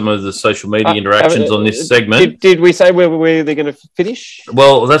discuss some of the social media interactions on this segment. Did we say where they're going to finish?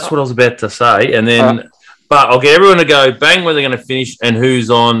 Well, that's what I was about to say, and then, but I'll get everyone to go bang where they're going to finish and who's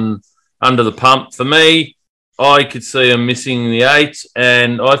on under the pump. For me, I could see him missing the 8,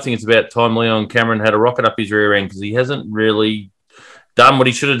 and I think it's about time Leon Cameron had a rocket up his rear end because he hasn't really done what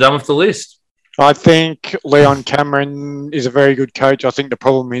he should have done with the list. I think Leon Cameron is a very good coach. I think the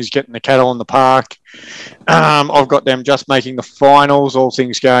problem is getting the cattle in the park. I've got them just making the finals, all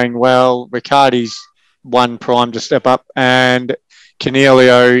things going well. Riccardi's one prime to step up, and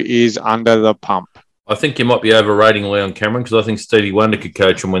Cornelio is under the pump. I think you might be overrating Leon Cameron because I think Stevie Wonder could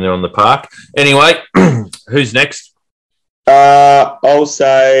coach them when they're on the park. Anyway, who's next? I'll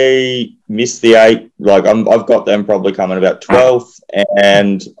say miss the 8. Like I've got them probably coming about 12th,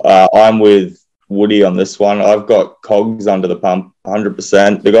 and I'm with Woody on this one. I've got Cogs under the pump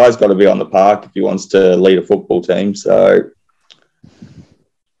 100%. The guy's got to be on the park if he wants to lead a football team. So,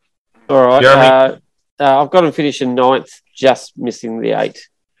 all right. I've got him finishing 9th, just missing the 8.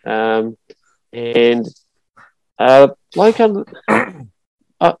 And like,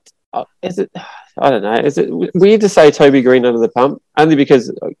 is it? I don't know. Is it weird to say Toby Green under the pump? Only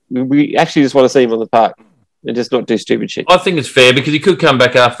because we actually just want to see him on the park and just not do stupid shit. I think it's fair because he could come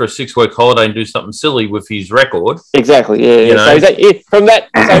back after a 6-week holiday and do something silly with his record. Exactly. Yeah. So from that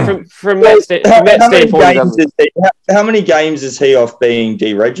standpoint, how many games is he off being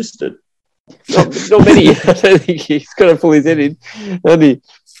deregistered? Not many. I don't think he's got to pull his head in.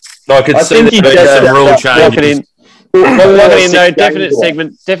 I could see there's some rule changes.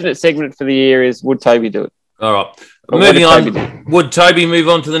 Definite segment for the year is would Toby do it? All right. Moving on, would Toby move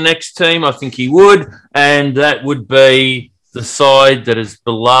on to the next team? I think he would, and that would be the side that is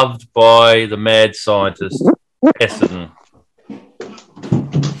beloved by the mad scientist, Essendon.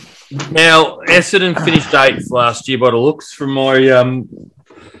 Now, Essendon finished 8th last year by the looks from my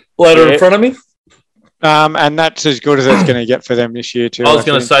ladder in front of me. And that's as good as it's going to get for them this year too. I was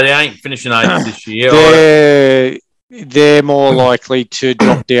going to say they ain't finishing 8th this year. They're more likely to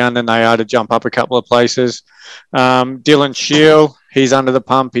drop down than they are to jump up a couple of places. Dylan Shield, he's under the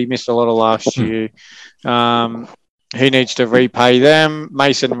pump. He missed a lot of last year. He needs to repay them.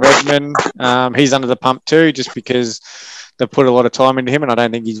 Mason Redman, he's under the pump too, just because they've put a lot of time into him, and I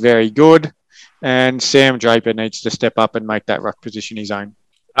don't think he's very good. And Sam Draper needs to step up and make that ruck position his own.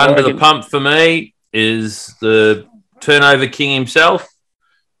 Under the pump for me is the turnover king himself,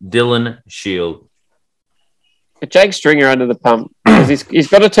 Dylan Shield. Jake Stringer under the pump, because he's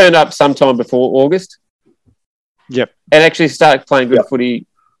got to turn up sometime before August. Yep. And actually start playing good footy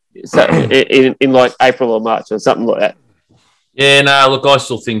in like April or March or something like that. Yeah, no, look, I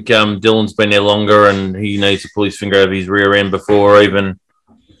still think Dylan's been there longer and he needs to pull his finger over his rear end before even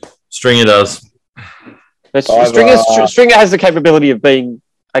Stringer does. Stringer has the capability of being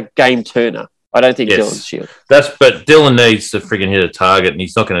a game turner. I don't think Dylan Shield. But Dylan needs to frigging hit a target and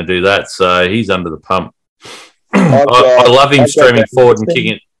he's not going to do that, so he's under the pump. I love him streaming forward and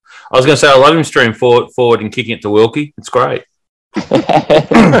kicking it. I was going to say I love him streaming forward and kicking it to Wilkie. It's great.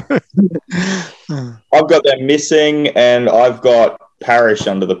 I've got them missing, and I've got Parrish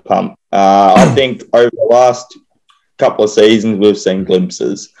under the pump. I think over the last couple of seasons we've seen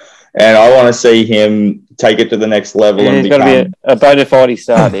glimpses, and I want to see him take it to the next level. And he's got to be a bona fide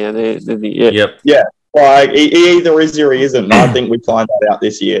start now. Yep. Yeah. Like he either is or he isn't. And I think we find that out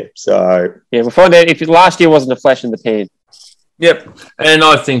this year. So yeah, we'll find out if last year wasn't a flash in the pan. Yep, and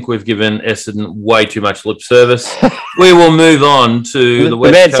I think we've given Essendon way too much lip service. We will move on to the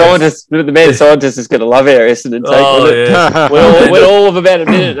West Coast. The mad scientist is going to love our Essendon take. Yeah. We're all of about a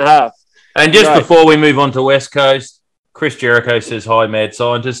minute and a half. And just before we move on to West Coast, Chris Jericho says, hi, mad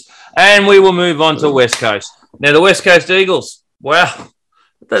scientist. And we will move on to West Coast. Now, the West Coast Eagles, wow,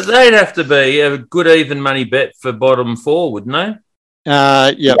 they'd have to be a good even money bet for bottom 4, wouldn't they?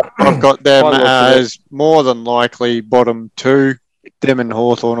 Yeah, I've got them as more than likely bottom 2. Them and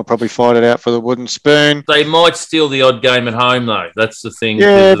Hawthorn will probably fight it out for the wooden spoon. They might steal the odd game at home, though. That's the thing.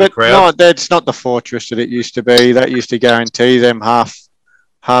 Yeah, but no, that's not the fortress that it used to be. That used to guarantee them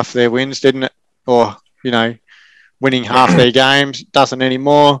half their wins, didn't it? Or, winning half their games. Doesn't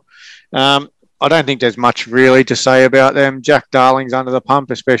anymore. I don't think there's much really to say about them. Jack Darling's under the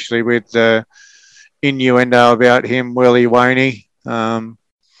pump, especially with the innuendo about him, Willie Woney.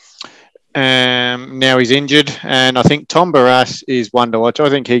 Now he's injured, and I think Tom Barras is one to watch. I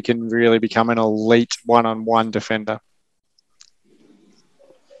think he can really become an elite one-on-one defender.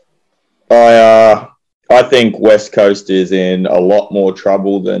 I think West Coast is in a lot more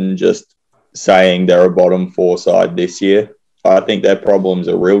trouble than just saying they're a bottom 4 side this year. I think their problems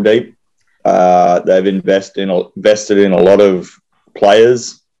are real deep. They've invested in a lot of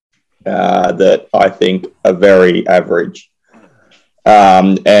players that I think are very average.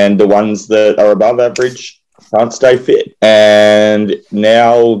 And the ones that are above average can't stay fit. And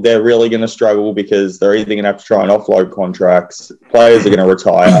now they're really going to struggle because they're either going to have to try and offload contracts. Players are going to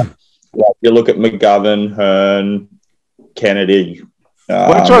retire. Like you look at McGovern, Hearn, Kennedy.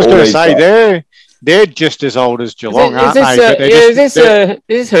 That's what I was going to say. They're just as old as Geelong, aren't they? Is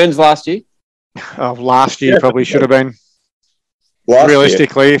this Hearn's last year? Oh, last year probably should have been.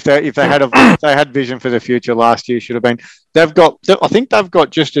 Realistically, if they had vision for the future, last year should have been. I think they've got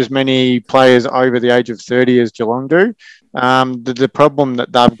just as many players over the age of 30 as Geelong do. The problem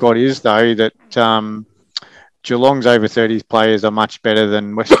that they've got is though that Geelong's over 30 players are much better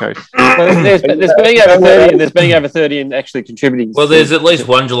than West Coast. There's being over 30 and there's being over 30 and actually contributing. Well, there's at least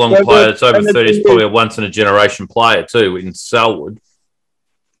one Geelong player that's over 30. It's probably a once in a generation player too in Selwood.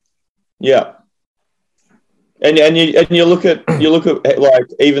 Yeah. And you look at like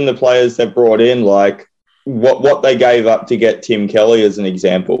even the players they've brought in, like what they gave up to get Tim Kelly as an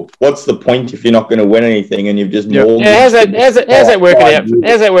example. What's the point if you're not going to win anything and you've just mauled? Yeah, how's that working out?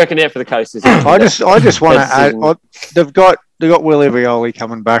 How's that working out for the Coasters? I just want to add, they've got Will Evioli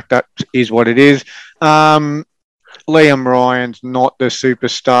coming back. That is what it is. Liam Ryan's not the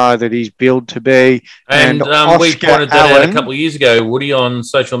superstar that he's billed to be, and we pointed that out a couple of years ago, Woody, on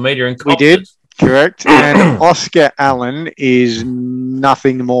social media, and we did. Correct. And Oscar Allen is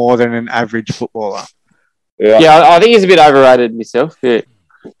nothing more than an average footballer. Yeah, I think he's a bit overrated myself. Yeah.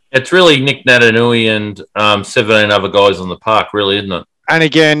 It's really Nick Natanui and 17 other guys on the park, really, isn't it? And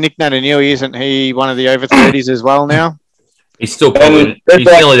again, Nick Natanui, isn't he one of the over 30s as well now? He's still probably he's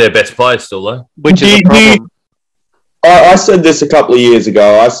nearly their best player still, though. Which is a problem. I said this a couple of years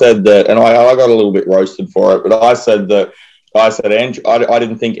ago. I said that, and I got a little bit roasted for it, but I said that I said Andrew. I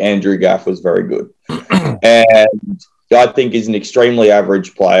didn't think Andrew Gaff was very good, and I think he's an extremely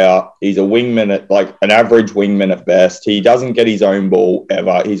average player. He's a wingman like an average wingman at best. He doesn't get his own ball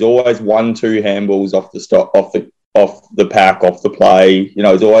ever. He's always 1-2 handballs off the pack, off the play.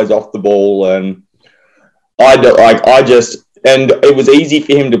 He's always off the ball, and and it was easy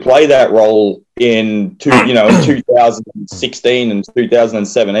for him to play that role in 2016 and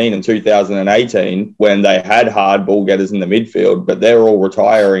 2017 and 2018 when they had hard ball getters in the midfield, but they're all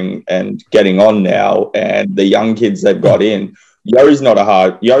retiring and getting on now, and the young kids they've got in. Yo's not a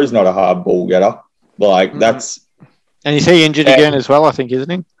hard ball getter. That's. And is he injured again as well? I think,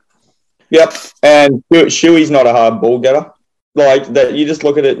 isn't he? Yep, and Shuey's not a hard ball getter. That, you just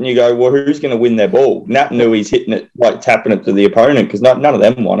look at it and you go, well, who's going to win their ball? Naipanui's hitting it, tapping it to the opponent because none of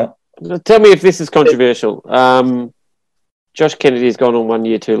them want it. Tell me if this is controversial. Josh Kennedy's gone on 1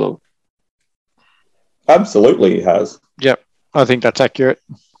 year too long. Absolutely, he has. Yep, I think that's accurate.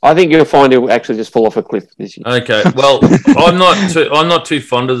 I think you'll find he'll actually just fall off a cliff this year. Okay, well, I'm not too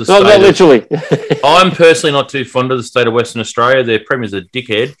fond of the state. Not literally. I'm personally not too fond of the state of Western Australia. Their premier's a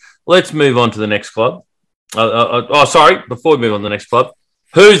dickhead. Let's move on to the next club. Sorry. Before we move on to the next club,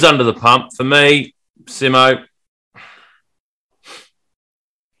 who's under the pump? For me, Simo.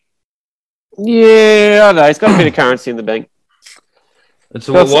 Yeah, I know. He's got a bit of currency in the bank. It's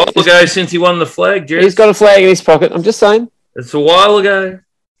a while ago since he won the flag, Jess. He's got a flag in his pocket. I'm just saying. It's a while ago.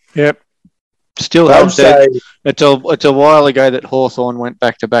 Yep. Still have it's a while ago that Hawthorn went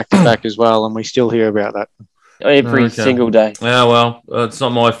back to back as well, and we still hear about that every single day. Yeah, well, it's not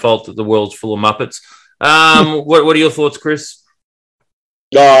my fault that the world's full of Muppets. What are your thoughts, Chris?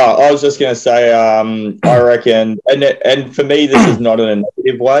 I was just going to say, I reckon, and for me, this is not in a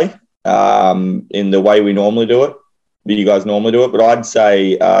negative way, in the way we normally do it, you guys normally do it, but I'd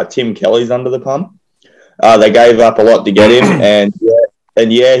say Tim Kelly's under the pump. They gave up a lot to get him, and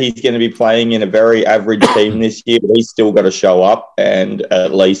he's going to be playing in a very average team this year, but he's still got to show up and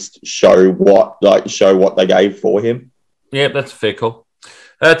at least show what they gave for him. Yeah, that's a fair call.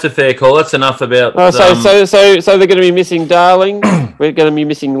 That's a fair call. That's enough about. So they're going to be missing Darling. We're going to be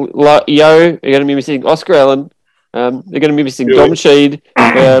missing Yo. We're going to be missing Oscar Allen. They're going to be missing Dom Sheed,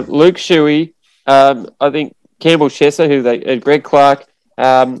 Luke Shuey. I think Campbell Chesser, Greg Clark.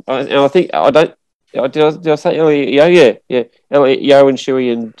 And I think did I say Elliot Yo? Yeah. Elliot Yo and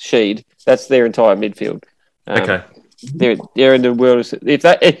Shuey and Sheed. That's their entire midfield. Okay. They're in the world.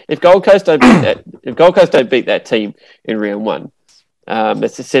 If Gold Coast don't beat that team in round one.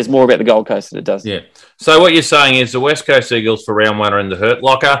 It says more about the Gold Coast than it does. Yeah. So what you're saying is the West Coast Eagles for round one are in the hurt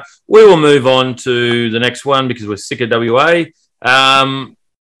locker. We will move on to the next one because we're sick of WA.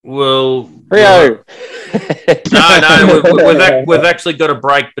 Rio. We've actually got a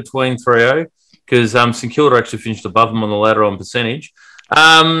break between Rio because St Kilda actually finished above them on the ladder on percentage.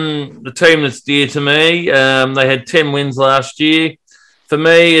 The team that's dear to me, they had 10 wins last year. For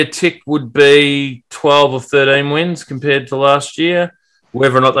me, a tick would be 12 or 13 wins compared to last year.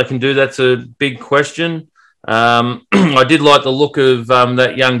 Whether or not they can do that's a big question. I did like the look of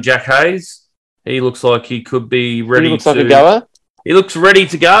that young Jack Hayes. He looks like he could be ready. He looks like a goer. He looks ready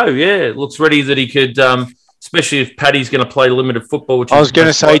to go. Yeah, it looks ready that he could, especially if Paddy's going to play limited football. Which I was going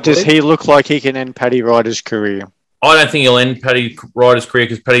to say, does he look like he can end Paddy Ryder's career? I don't think he'll end Paddy Ryder's career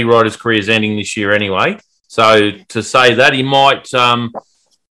because Paddy Ryder's career is ending this year anyway. So to say that he might end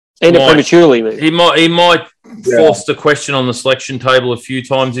it prematurely, mate. He might force the question on the selection table a few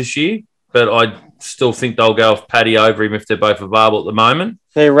times this year, but I still think they'll go off Paddy over him if they're both available at the moment.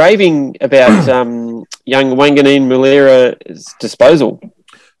 They're raving about young Wanganeen Malera's disposal.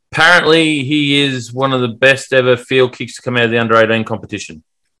 Apparently, he is one of the best ever field kicks to come out of the under-18 competition.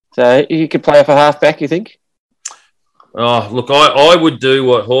 So he could play off a half-back, you think? Oh, look, I would do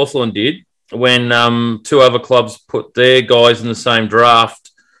what Hawthorn did when two other clubs put their guys in the same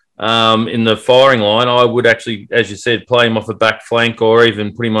draft in the firing line. I would actually, as you said, play him off a back flank or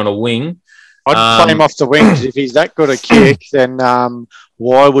even put him on a wing. I'd play him off the wing because if he's that good a kick, then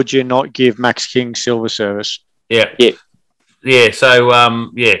why would you not give Max King silver service? Yeah.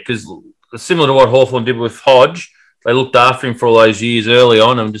 So, because similar to what Hawthorn did with Hodge, they looked after him for all those years early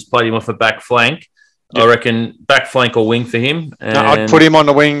on and just played him off a back flank. Yep. I reckon back flank or wing for him. And no, I'd put him on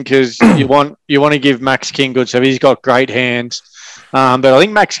the wing because you want to give Max King good service. He's got great hands. But I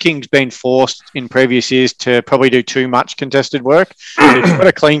think Max King's been forced in previous years to probably do too much contested work. So if you've got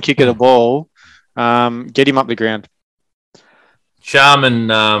a clean kick of the ball, get him up the ground.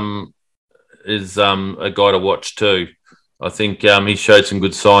 Sharman is a guy to watch too. I think he showed some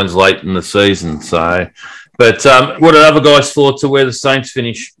good signs late in the season. So, but what are other guys' thoughts of where the Saints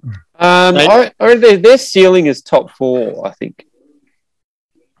finish? Their ceiling is top 4, I think.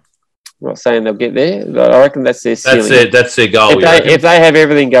 I'm not saying they'll get there, but I reckon that's their ceiling. That's their goal. If they have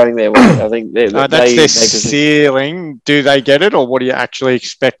everything going their way, I think that's their ceiling. Do they get it, or what do you actually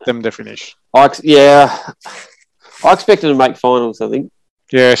expect them to finish? I expect them to make finals, I think.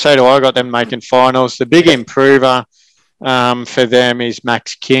 Yeah, so do I. Got them making finals. The big improver for them is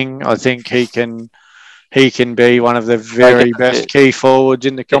Max King. I think he can be one of the very best key forwards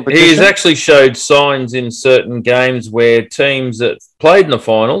in the competition. He's actually showed signs in certain games where teams that played in the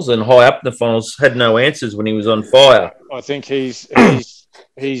finals and high up in the finals had no answers when he was on fire. I think he's going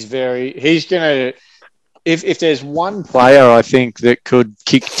to. If there's one player I think that could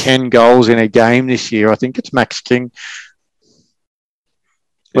kick 10 goals in a game this year, I think it's Max King.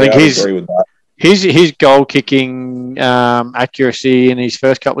 I agree with that. His goal kicking accuracy in his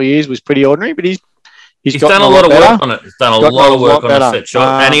first couple of years was pretty ordinary, but he's done a lot of work on it. He's done a lot of work on a set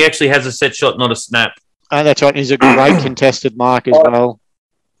shot, and he actually has a set shot, not a snap. And that's right. He's a great contested mark as well.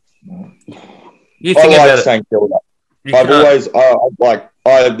 You think about it. St Kilda.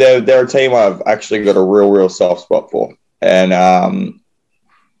 They're a team I've actually got a real soft spot for, and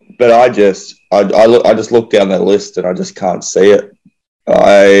but I just look down their list and I just can't see it.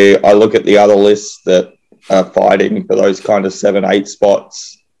 I look at the other lists that are fighting for those kind of 7-8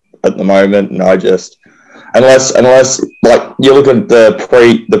 spots at the moment, and I just unless like you look at the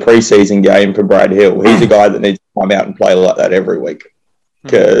preseason game for Brad Hill, he's a guy that needs to come out and play like that every week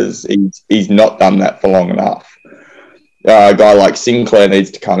because he's not done that for long enough. A guy like Sinclair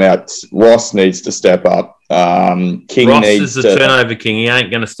needs to come out. Ross needs to step up. King Ross needs is the turnover king. He ain't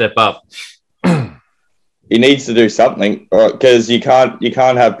going to step up. He needs to do something because you can't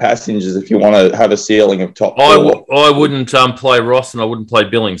have passengers if you want to have a ceiling of top 4. I wouldn't play Ross and I wouldn't play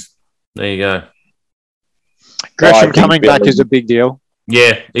Billings. There you go. Gresham coming back is a big deal.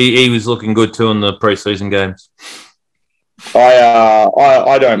 Yeah, he was looking good too in the preseason games.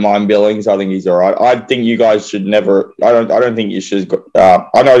 I don't mind Billings. I think he's all right. I think you guys should never. I don't think you should.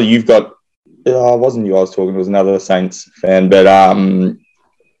 I know you've got. It wasn't you I was talking. It was another Saints fan, but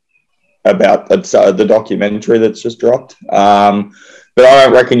about the documentary that's just dropped. But I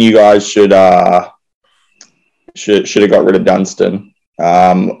don't reckon you guys should have got rid of Dunstan.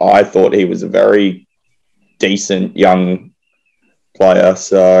 I thought he was a very decent young player,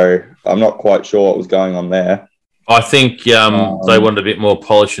 so I'm not quite sure what was going on there. I think they wanted a bit more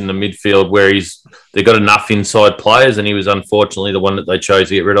polish in the midfield where they've got enough inside players, and he was unfortunately the one that they chose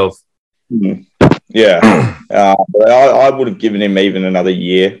to get rid of. Yeah. I would have given him even another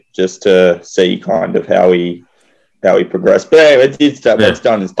year just to see kind of how he progressed. But anyway, it's done. What's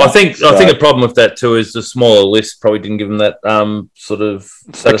done is done. I think a problem with that too is the smaller list probably didn't give him that sort of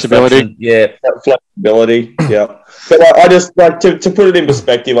flexibility. Yeah, flexibility. Yeah. But I just like to put it in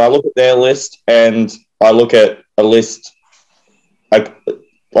perspective. I look at their list and I look at a list like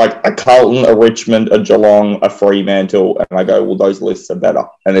a Carlton, a Richmond, a Geelong, a Fremantle, and I go, well, those lists are better.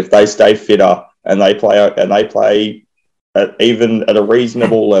 And if they stay fitter and they play at a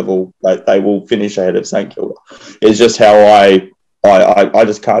reasonable level, they will finish ahead of St Kilda. It's just how I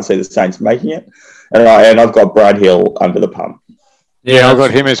just can't see the Saints making it, and I've got Brad Hill under the pump. Yeah, I've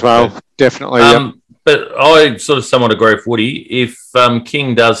got him as well, definitely. But I sort of somewhat agree with Woody. If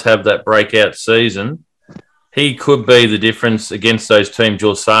King does have that breakout season, he could be the difference against those teams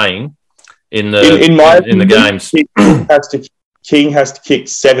you're saying in the games. King has to kick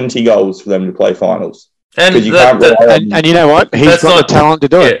 70 goals for them to play finals. And you know what? He's got the talent to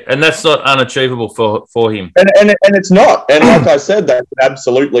do it. And that's not unachievable for him. And it's not. And like I said, they could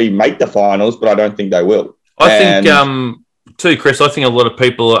absolutely make the finals, but I don't think they will. I think, too, Chris, I think a lot of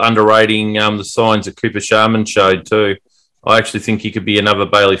people are underrating the signs that Cooper Sharman showed too. I actually think he could be another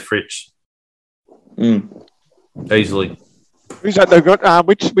Bailey Fritsch. Easily. Who's that they've got?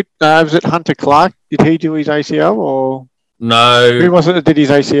 Which was it Hunter Clark? Did he do his ACL or no? Who was it that did his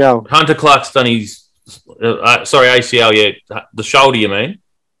ACL? Hunter Clark's done his ACL. Yeah, the shoulder. You mean?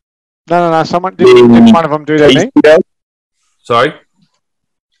 No. Someone did one of them do their knee? Sorry.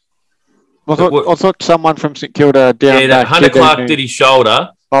 I thought someone from St Kilda down back. Hunter Clark did his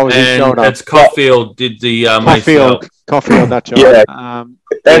shoulder. Oh, his shoulder. It's Caulfield did the ACL. Caulfield, that's right. Yeah.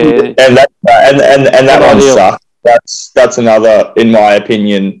 And that one sucks. That's another, in my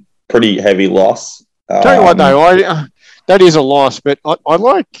opinion, pretty heavy loss. Tell you what though, that is a loss. But I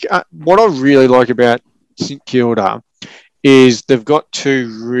like what I really like about St Kilda is they've got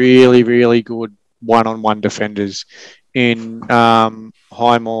two really, really good one-on-one defenders in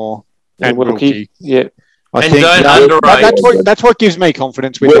Highmore and Wilkie. Yeah. I think don't underrate. That's what gives me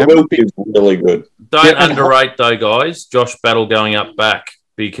confidence with them. Wilkie's really good. Don't underrate though, guys. Josh Battle going up back.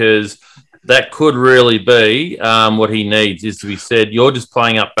 because that could really be what he needs, is to be said, you're just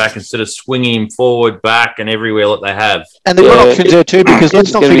playing up back instead of swinging him forward, back, and everywhere that they have. And they've got options there too, because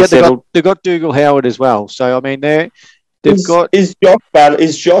let's not forget they've got Dougal Howard as well. So, I mean, they've got... Is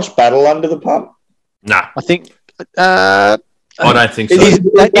Josh Battle under the pump? No. I think... I don't think so.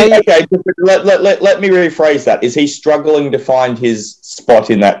 Okay, let me rephrase that. Is he struggling to find his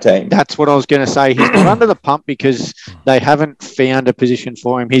spot in that team? That's what I was going to say. He's not under the pump because they haven't found a position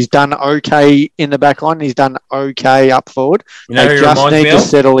for him. He's done okay in the back line. He's done okay up forward. You know, they just need to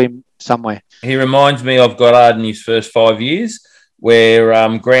settle him somewhere. He reminds me of Goddard in his first 5 years,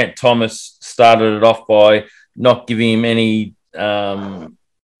 where Grant Thomas started it off by not giving him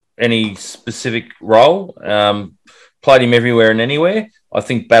any specific role. Played him everywhere and anywhere. I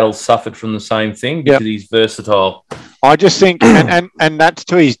think Battle suffered from the same thing because he's versatile. I just think, and that's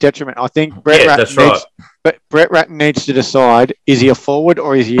to his detriment. I think Brett Ratton needs to decide, is he a forward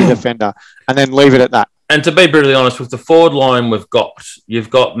or is he a defender? And then leave it at that. And to be brutally honest, with the forward line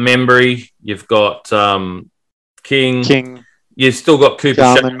you've got Membry, you've got King. You've still got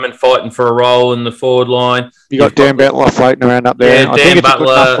Cooper Sherman fighting for a role in the forward line. You've got Dan Butler floating around up there. Yeah, I think it's a good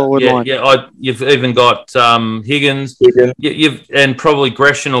enough forward line. You've even got Higgins. And probably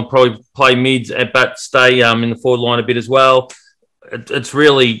Gresham will probably play mids, but stay in the forward line a bit as well. It's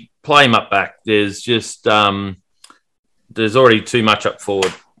really play him up back. There's just there's already too much up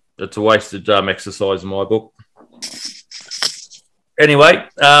forward. It's a wasted exercise in my book. Anyway,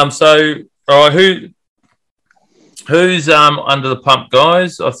 so all right, Who's under the pump,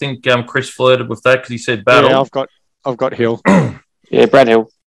 guys? I think Chris flirted with that because he said Battle. Yeah, I've got Hill. Yeah, Brad Hill.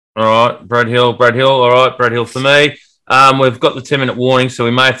 All right, Brad Hill. All right, Brad Hill for me. We've got the 10-minute warning, so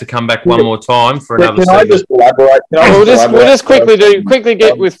we may have to come back one more time for another segment. I just elaborate? We'll just quickly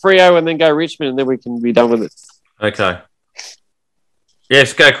get with Freo and then go Richmond, and then we can be done with it. Okay.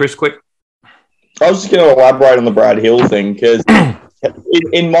 Yes, go, Chris, quick. I was just going to elaborate on the Brad Hill thing because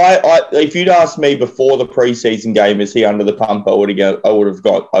if you'd asked me before the preseason game, is he under the pump?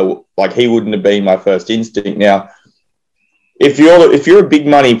 He wouldn't have been my first instinct. Now, if you're a big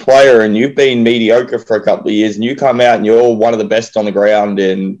money player and you've been mediocre for a couple of years and you come out and you're one of the best on the ground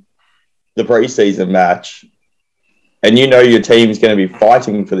in the preseason match, and you know your team's going to be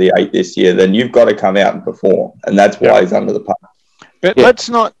fighting for the 8 this year, then you've got to come out and perform, and that's why he's under the pump. But let's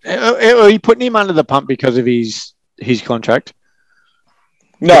not. Are you putting him under the pump because of his contract?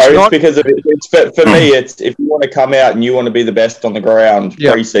 No, it's because of it. It's for me. It's if you want to come out and you want to be the best on the ground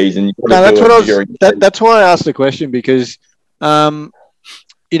pre-season. That's why I asked the question because, a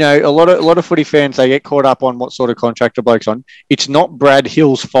lot of footy fans, they get caught up on what sort of contract the bloke's on. It's not Brad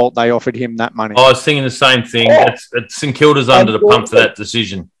Hill's fault they offered him that money. I was thinking the same thing. It's St Kilda's under the pump for that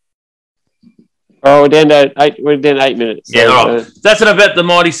decision. Oh, we're down to 8 minutes. Yeah, all right. That's it about the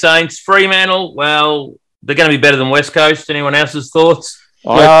Mighty Saints. Fremantle, well, they're going to be better than West Coast. Anyone else's thoughts?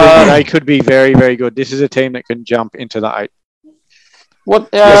 I think they could be very, very good. This is a team that can jump into the 8. There's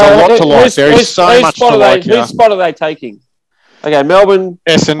a lot to like. There is so much to like. Whose spot are they taking? Okay, Melbourne,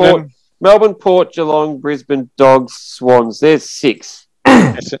 Essendon, Port, Geelong, Brisbane, Dogs, Swans. There's 6.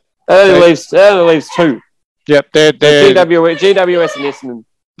 That only leaves 2. Yep, they're GWS and Essendon.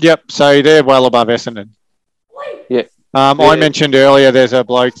 Yep, so they're well above Essendon. Yeah. I mentioned earlier there's a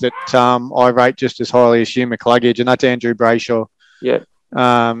bloke that I rate just as highly as Hugh McCluggage, and that's Andrew Brayshaw. Yeah.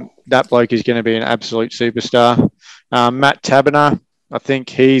 That bloke is going to be an absolute superstar. Matt Taberner, I think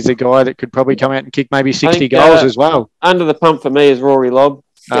he's a guy that could probably come out and kick maybe 60 goals as well. Under the pump for me is Rory Lobb.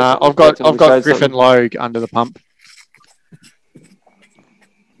 I've got Griffin Logue under the pump.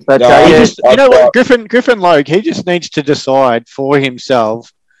 But, Griffin Logue, he just needs to decide for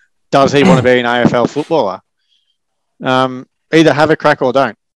himself, does he want to be an AFL footballer? Either have a crack or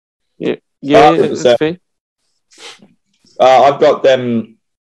don't. Yeah, that's fair. I've got them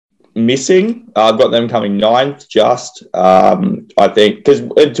missing. I've got them coming 9th just. I think, because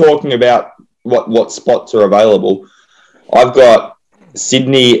we're talking about what spots are available, I've got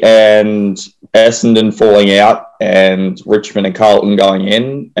Sydney and Essendon falling out and Richmond and Carlton going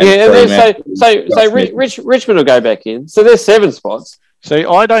in. And Richmond will go back in. So there's 7 spots. See,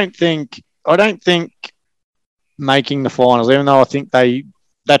 I don't think making the finals, even though I think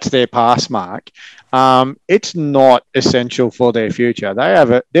that's their pass mark, it's not essential for their future. They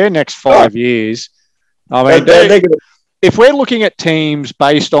have their next 5 years. I mean, if we're looking at teams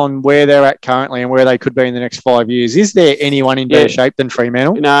based on where they're at currently and where they could be in the next 5 years, is there anyone in better shape than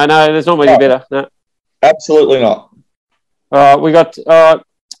Fremantle? No, there's not many better. No. Absolutely not. We got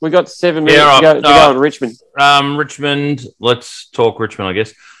 7 minutes to go on Richmond. Richmond. Let's talk Richmond, I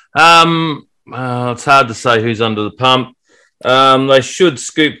guess. It's hard to say who's under the pump. They should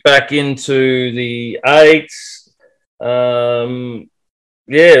scoop back into the 8s.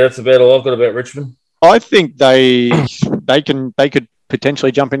 That's about all I've got about Richmond. I think they could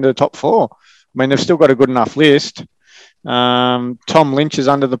potentially jump into the top 4. I mean, they've still got a good enough list. Tom Lynch is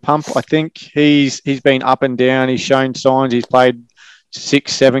under the pump. I think he's been up and down. He's shown signs. He's played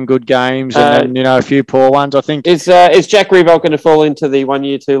 6-7 good games, and then a few poor ones. I think is Jack Riewoldt going to fall into the 1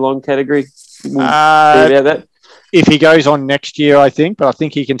 year too long category? About that. If he goes on next year, I think, but I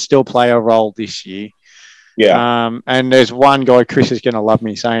think he can still play a role this year. Yeah. And there's one guy, Chris is going to love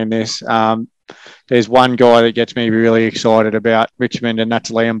me saying this. There's one guy that gets me really excited about Richmond, and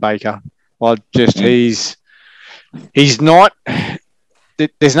that's Liam Baker. He's not.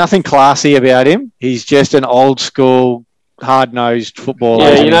 There's nothing classy about him. He's just an old school, hard nosed footballer.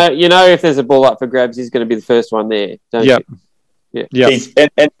 Yeah, you know, if there's a ball up for grabs, he's going to be the first one there. Don't you? Yeah.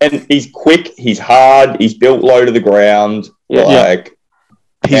 And he's quick. He's hard. He's built low to the ground. He's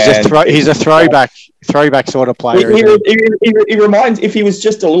a throwback sort of player. He reminds. If he was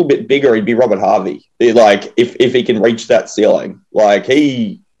just a little bit bigger, he'd be Robert Harvey. Like if he can reach that ceiling, like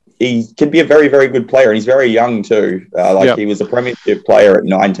he can be a very, very good player, and he's very young too. He was a premiership player at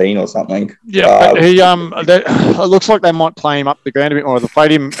 19 or something. Yeah, but it looks like they might play him up the ground a bit more. They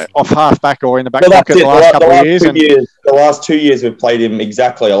played him off half back or in the back pocket the last couple of years. The last 2 years we've played him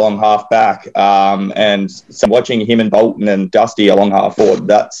exactly along half back, and so watching him and Bolton and Dusty along half forward,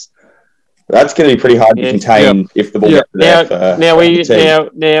 that's going to be pretty hard to contain if the ball gets there.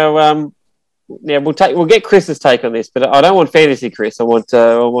 Now we'll get Chris's take on this, but I don't want fantasy Chris. I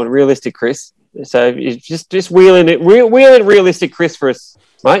want realistic Chris. So just wheel in realistic Chris for us,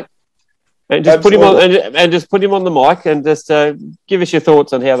 mate, and just put him on and just put him on the mic and just give us your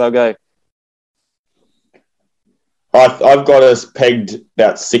thoughts on how they'll go. I've got us pegged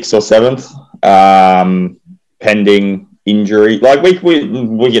about 6th or 7th, pending injury. Like we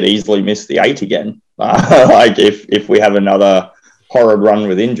could easily miss the 8 again. Like if we have another horrid run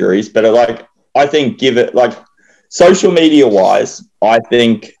with injuries, but I think social media wise, I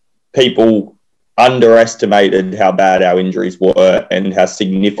think people underestimated how bad our injuries were and how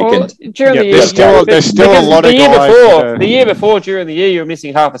significant. During the year, there's still a lot of guys. The year before, during the year, you were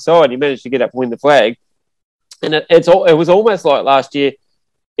missing half a side. You managed to get up and win the flag, and it was almost like last year.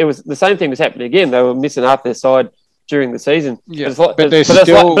 It was the same thing was happening again. They were missing half their side during the season. Yeah, but it's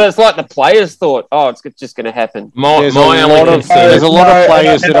like the players thought, it's just going to happen. There's a lot of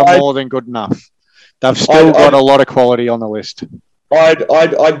players that are more than good enough. They've still got a lot of quality on the list.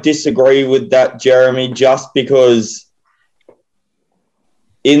 I'd disagree with that, Jeremy, just because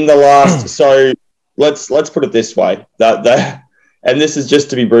in the last. So let's put it this way: that and this is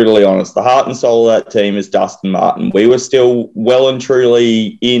just to be brutally honest, the heart and soul of that team is Dustin Martin. We were still well and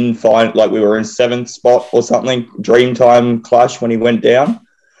truly in fine, like we were in 7th spot or something, Dreamtime clash when he went down.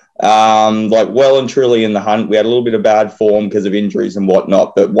 Well and truly in the hunt. We had a little bit of bad form because of injuries and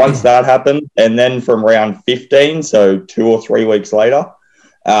whatnot. But once that happened, and then from round 15, so 2 or 3 weeks later,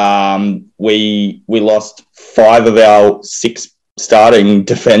 we lost 5 of our 6 starting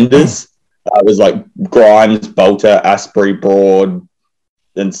defenders. It was like Grimes, Bolter, Asprey, Broad,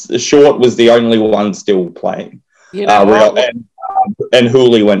 and Short was the only one still playing. And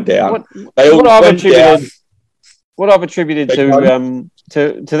Hooley went down. What I've attributed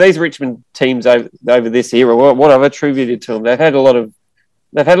to these Richmond teams over this era, what I've attributed to them, they've had a lot of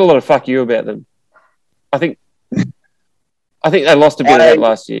fuck you about them. I think they lost a bit of that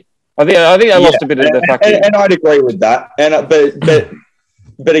last year. I think they lost a bit of the fuck you. And I'd agree with that.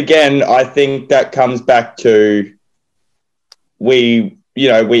 But again, I think that comes back to we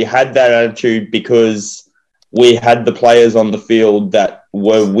had that attitude because we had the players on the field that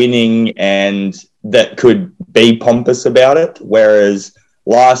were winning and that could be pompous about it. Whereas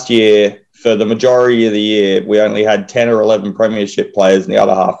last year, for the majority of the year, we only had 10 or 11 premiership players and the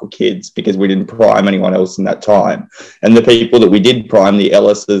other half were kids because we didn't prime anyone else in that time. And the people that we did prime, the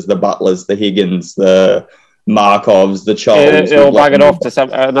Ellises, the Butlers, the Higgins, the Markovs, the Charles. They'll bug it off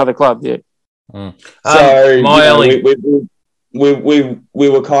to another club, yeah. So we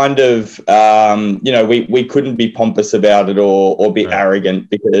were kind of, we couldn't be pompous about it or be arrogant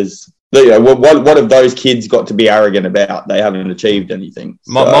because what have those kids got to be arrogant about? They haven't achieved anything.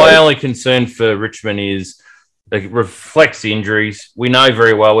 My only concern for Richmond is it reflects the injuries. We know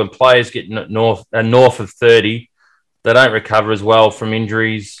very well when players get north of 30, they don't recover as well from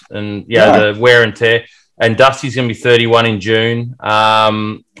injuries and the wear and tear. And Dusty's going to be 31 in June.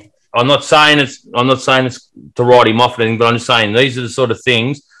 I'm not saying it's to write him off or anything, but I'm just saying these are the sort of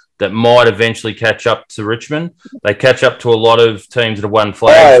things that might eventually catch up to Richmond. They catch up to a lot of teams that have won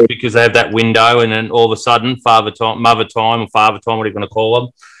flags because they have that window, and then all of a sudden, mother time, or father time, whatever you want to call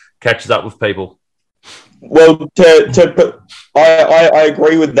them, catches up with people. Well, I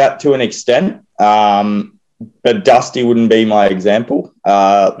agree with that to an extent. But Dusty wouldn't be my example.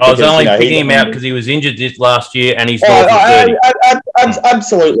 I was only picking him out because he was injured this last year and he's north of 30.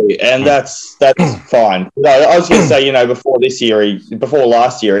 Absolutely, and that's fine. I was going to say, before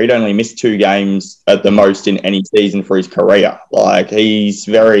last year, he'd only missed 2 games at the most in any season for his career. Like, he's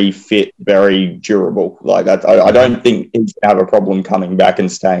very fit, very durable. Like, I don't think he's going to have a problem coming back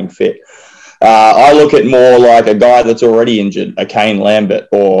and staying fit. I look at more like a guy that's already injured, a Kane Lambert,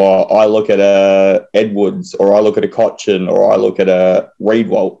 or I look at a Edwards, or I look at a Cochin, or I look at a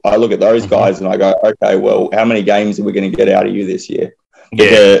Reedwald. I look at those guys and I go, okay, well, how many games are we going to get out of you this year?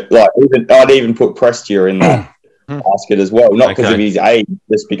 Yeah. I'd even put Prestia in that basket as well, not because of his age,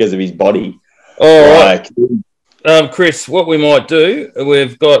 just because of his body. All right. Chris, what we might do,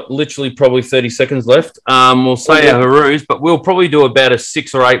 we've got literally probably 30 seconds left. We'll say our Haroos, but we'll probably do about a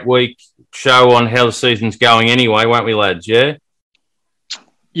 6 or 8 week show on how the season's going anyway, won't we, lads? Yeah?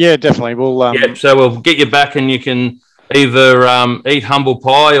 Yeah, definitely. We'll so we'll get you back and you can either eat humble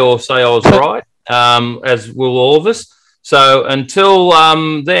pie or say I was right, as will all of us. So until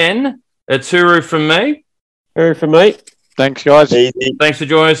then, it's hooroo from me. Hooroo from me. Thanks, guys. Easy. Thanks for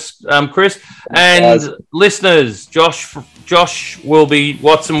joining us, Chris. And listeners, Watson will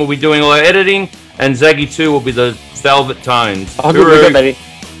be doing all our editing, and Zaggy 2 will be the velvet tones. Hooroo, baby.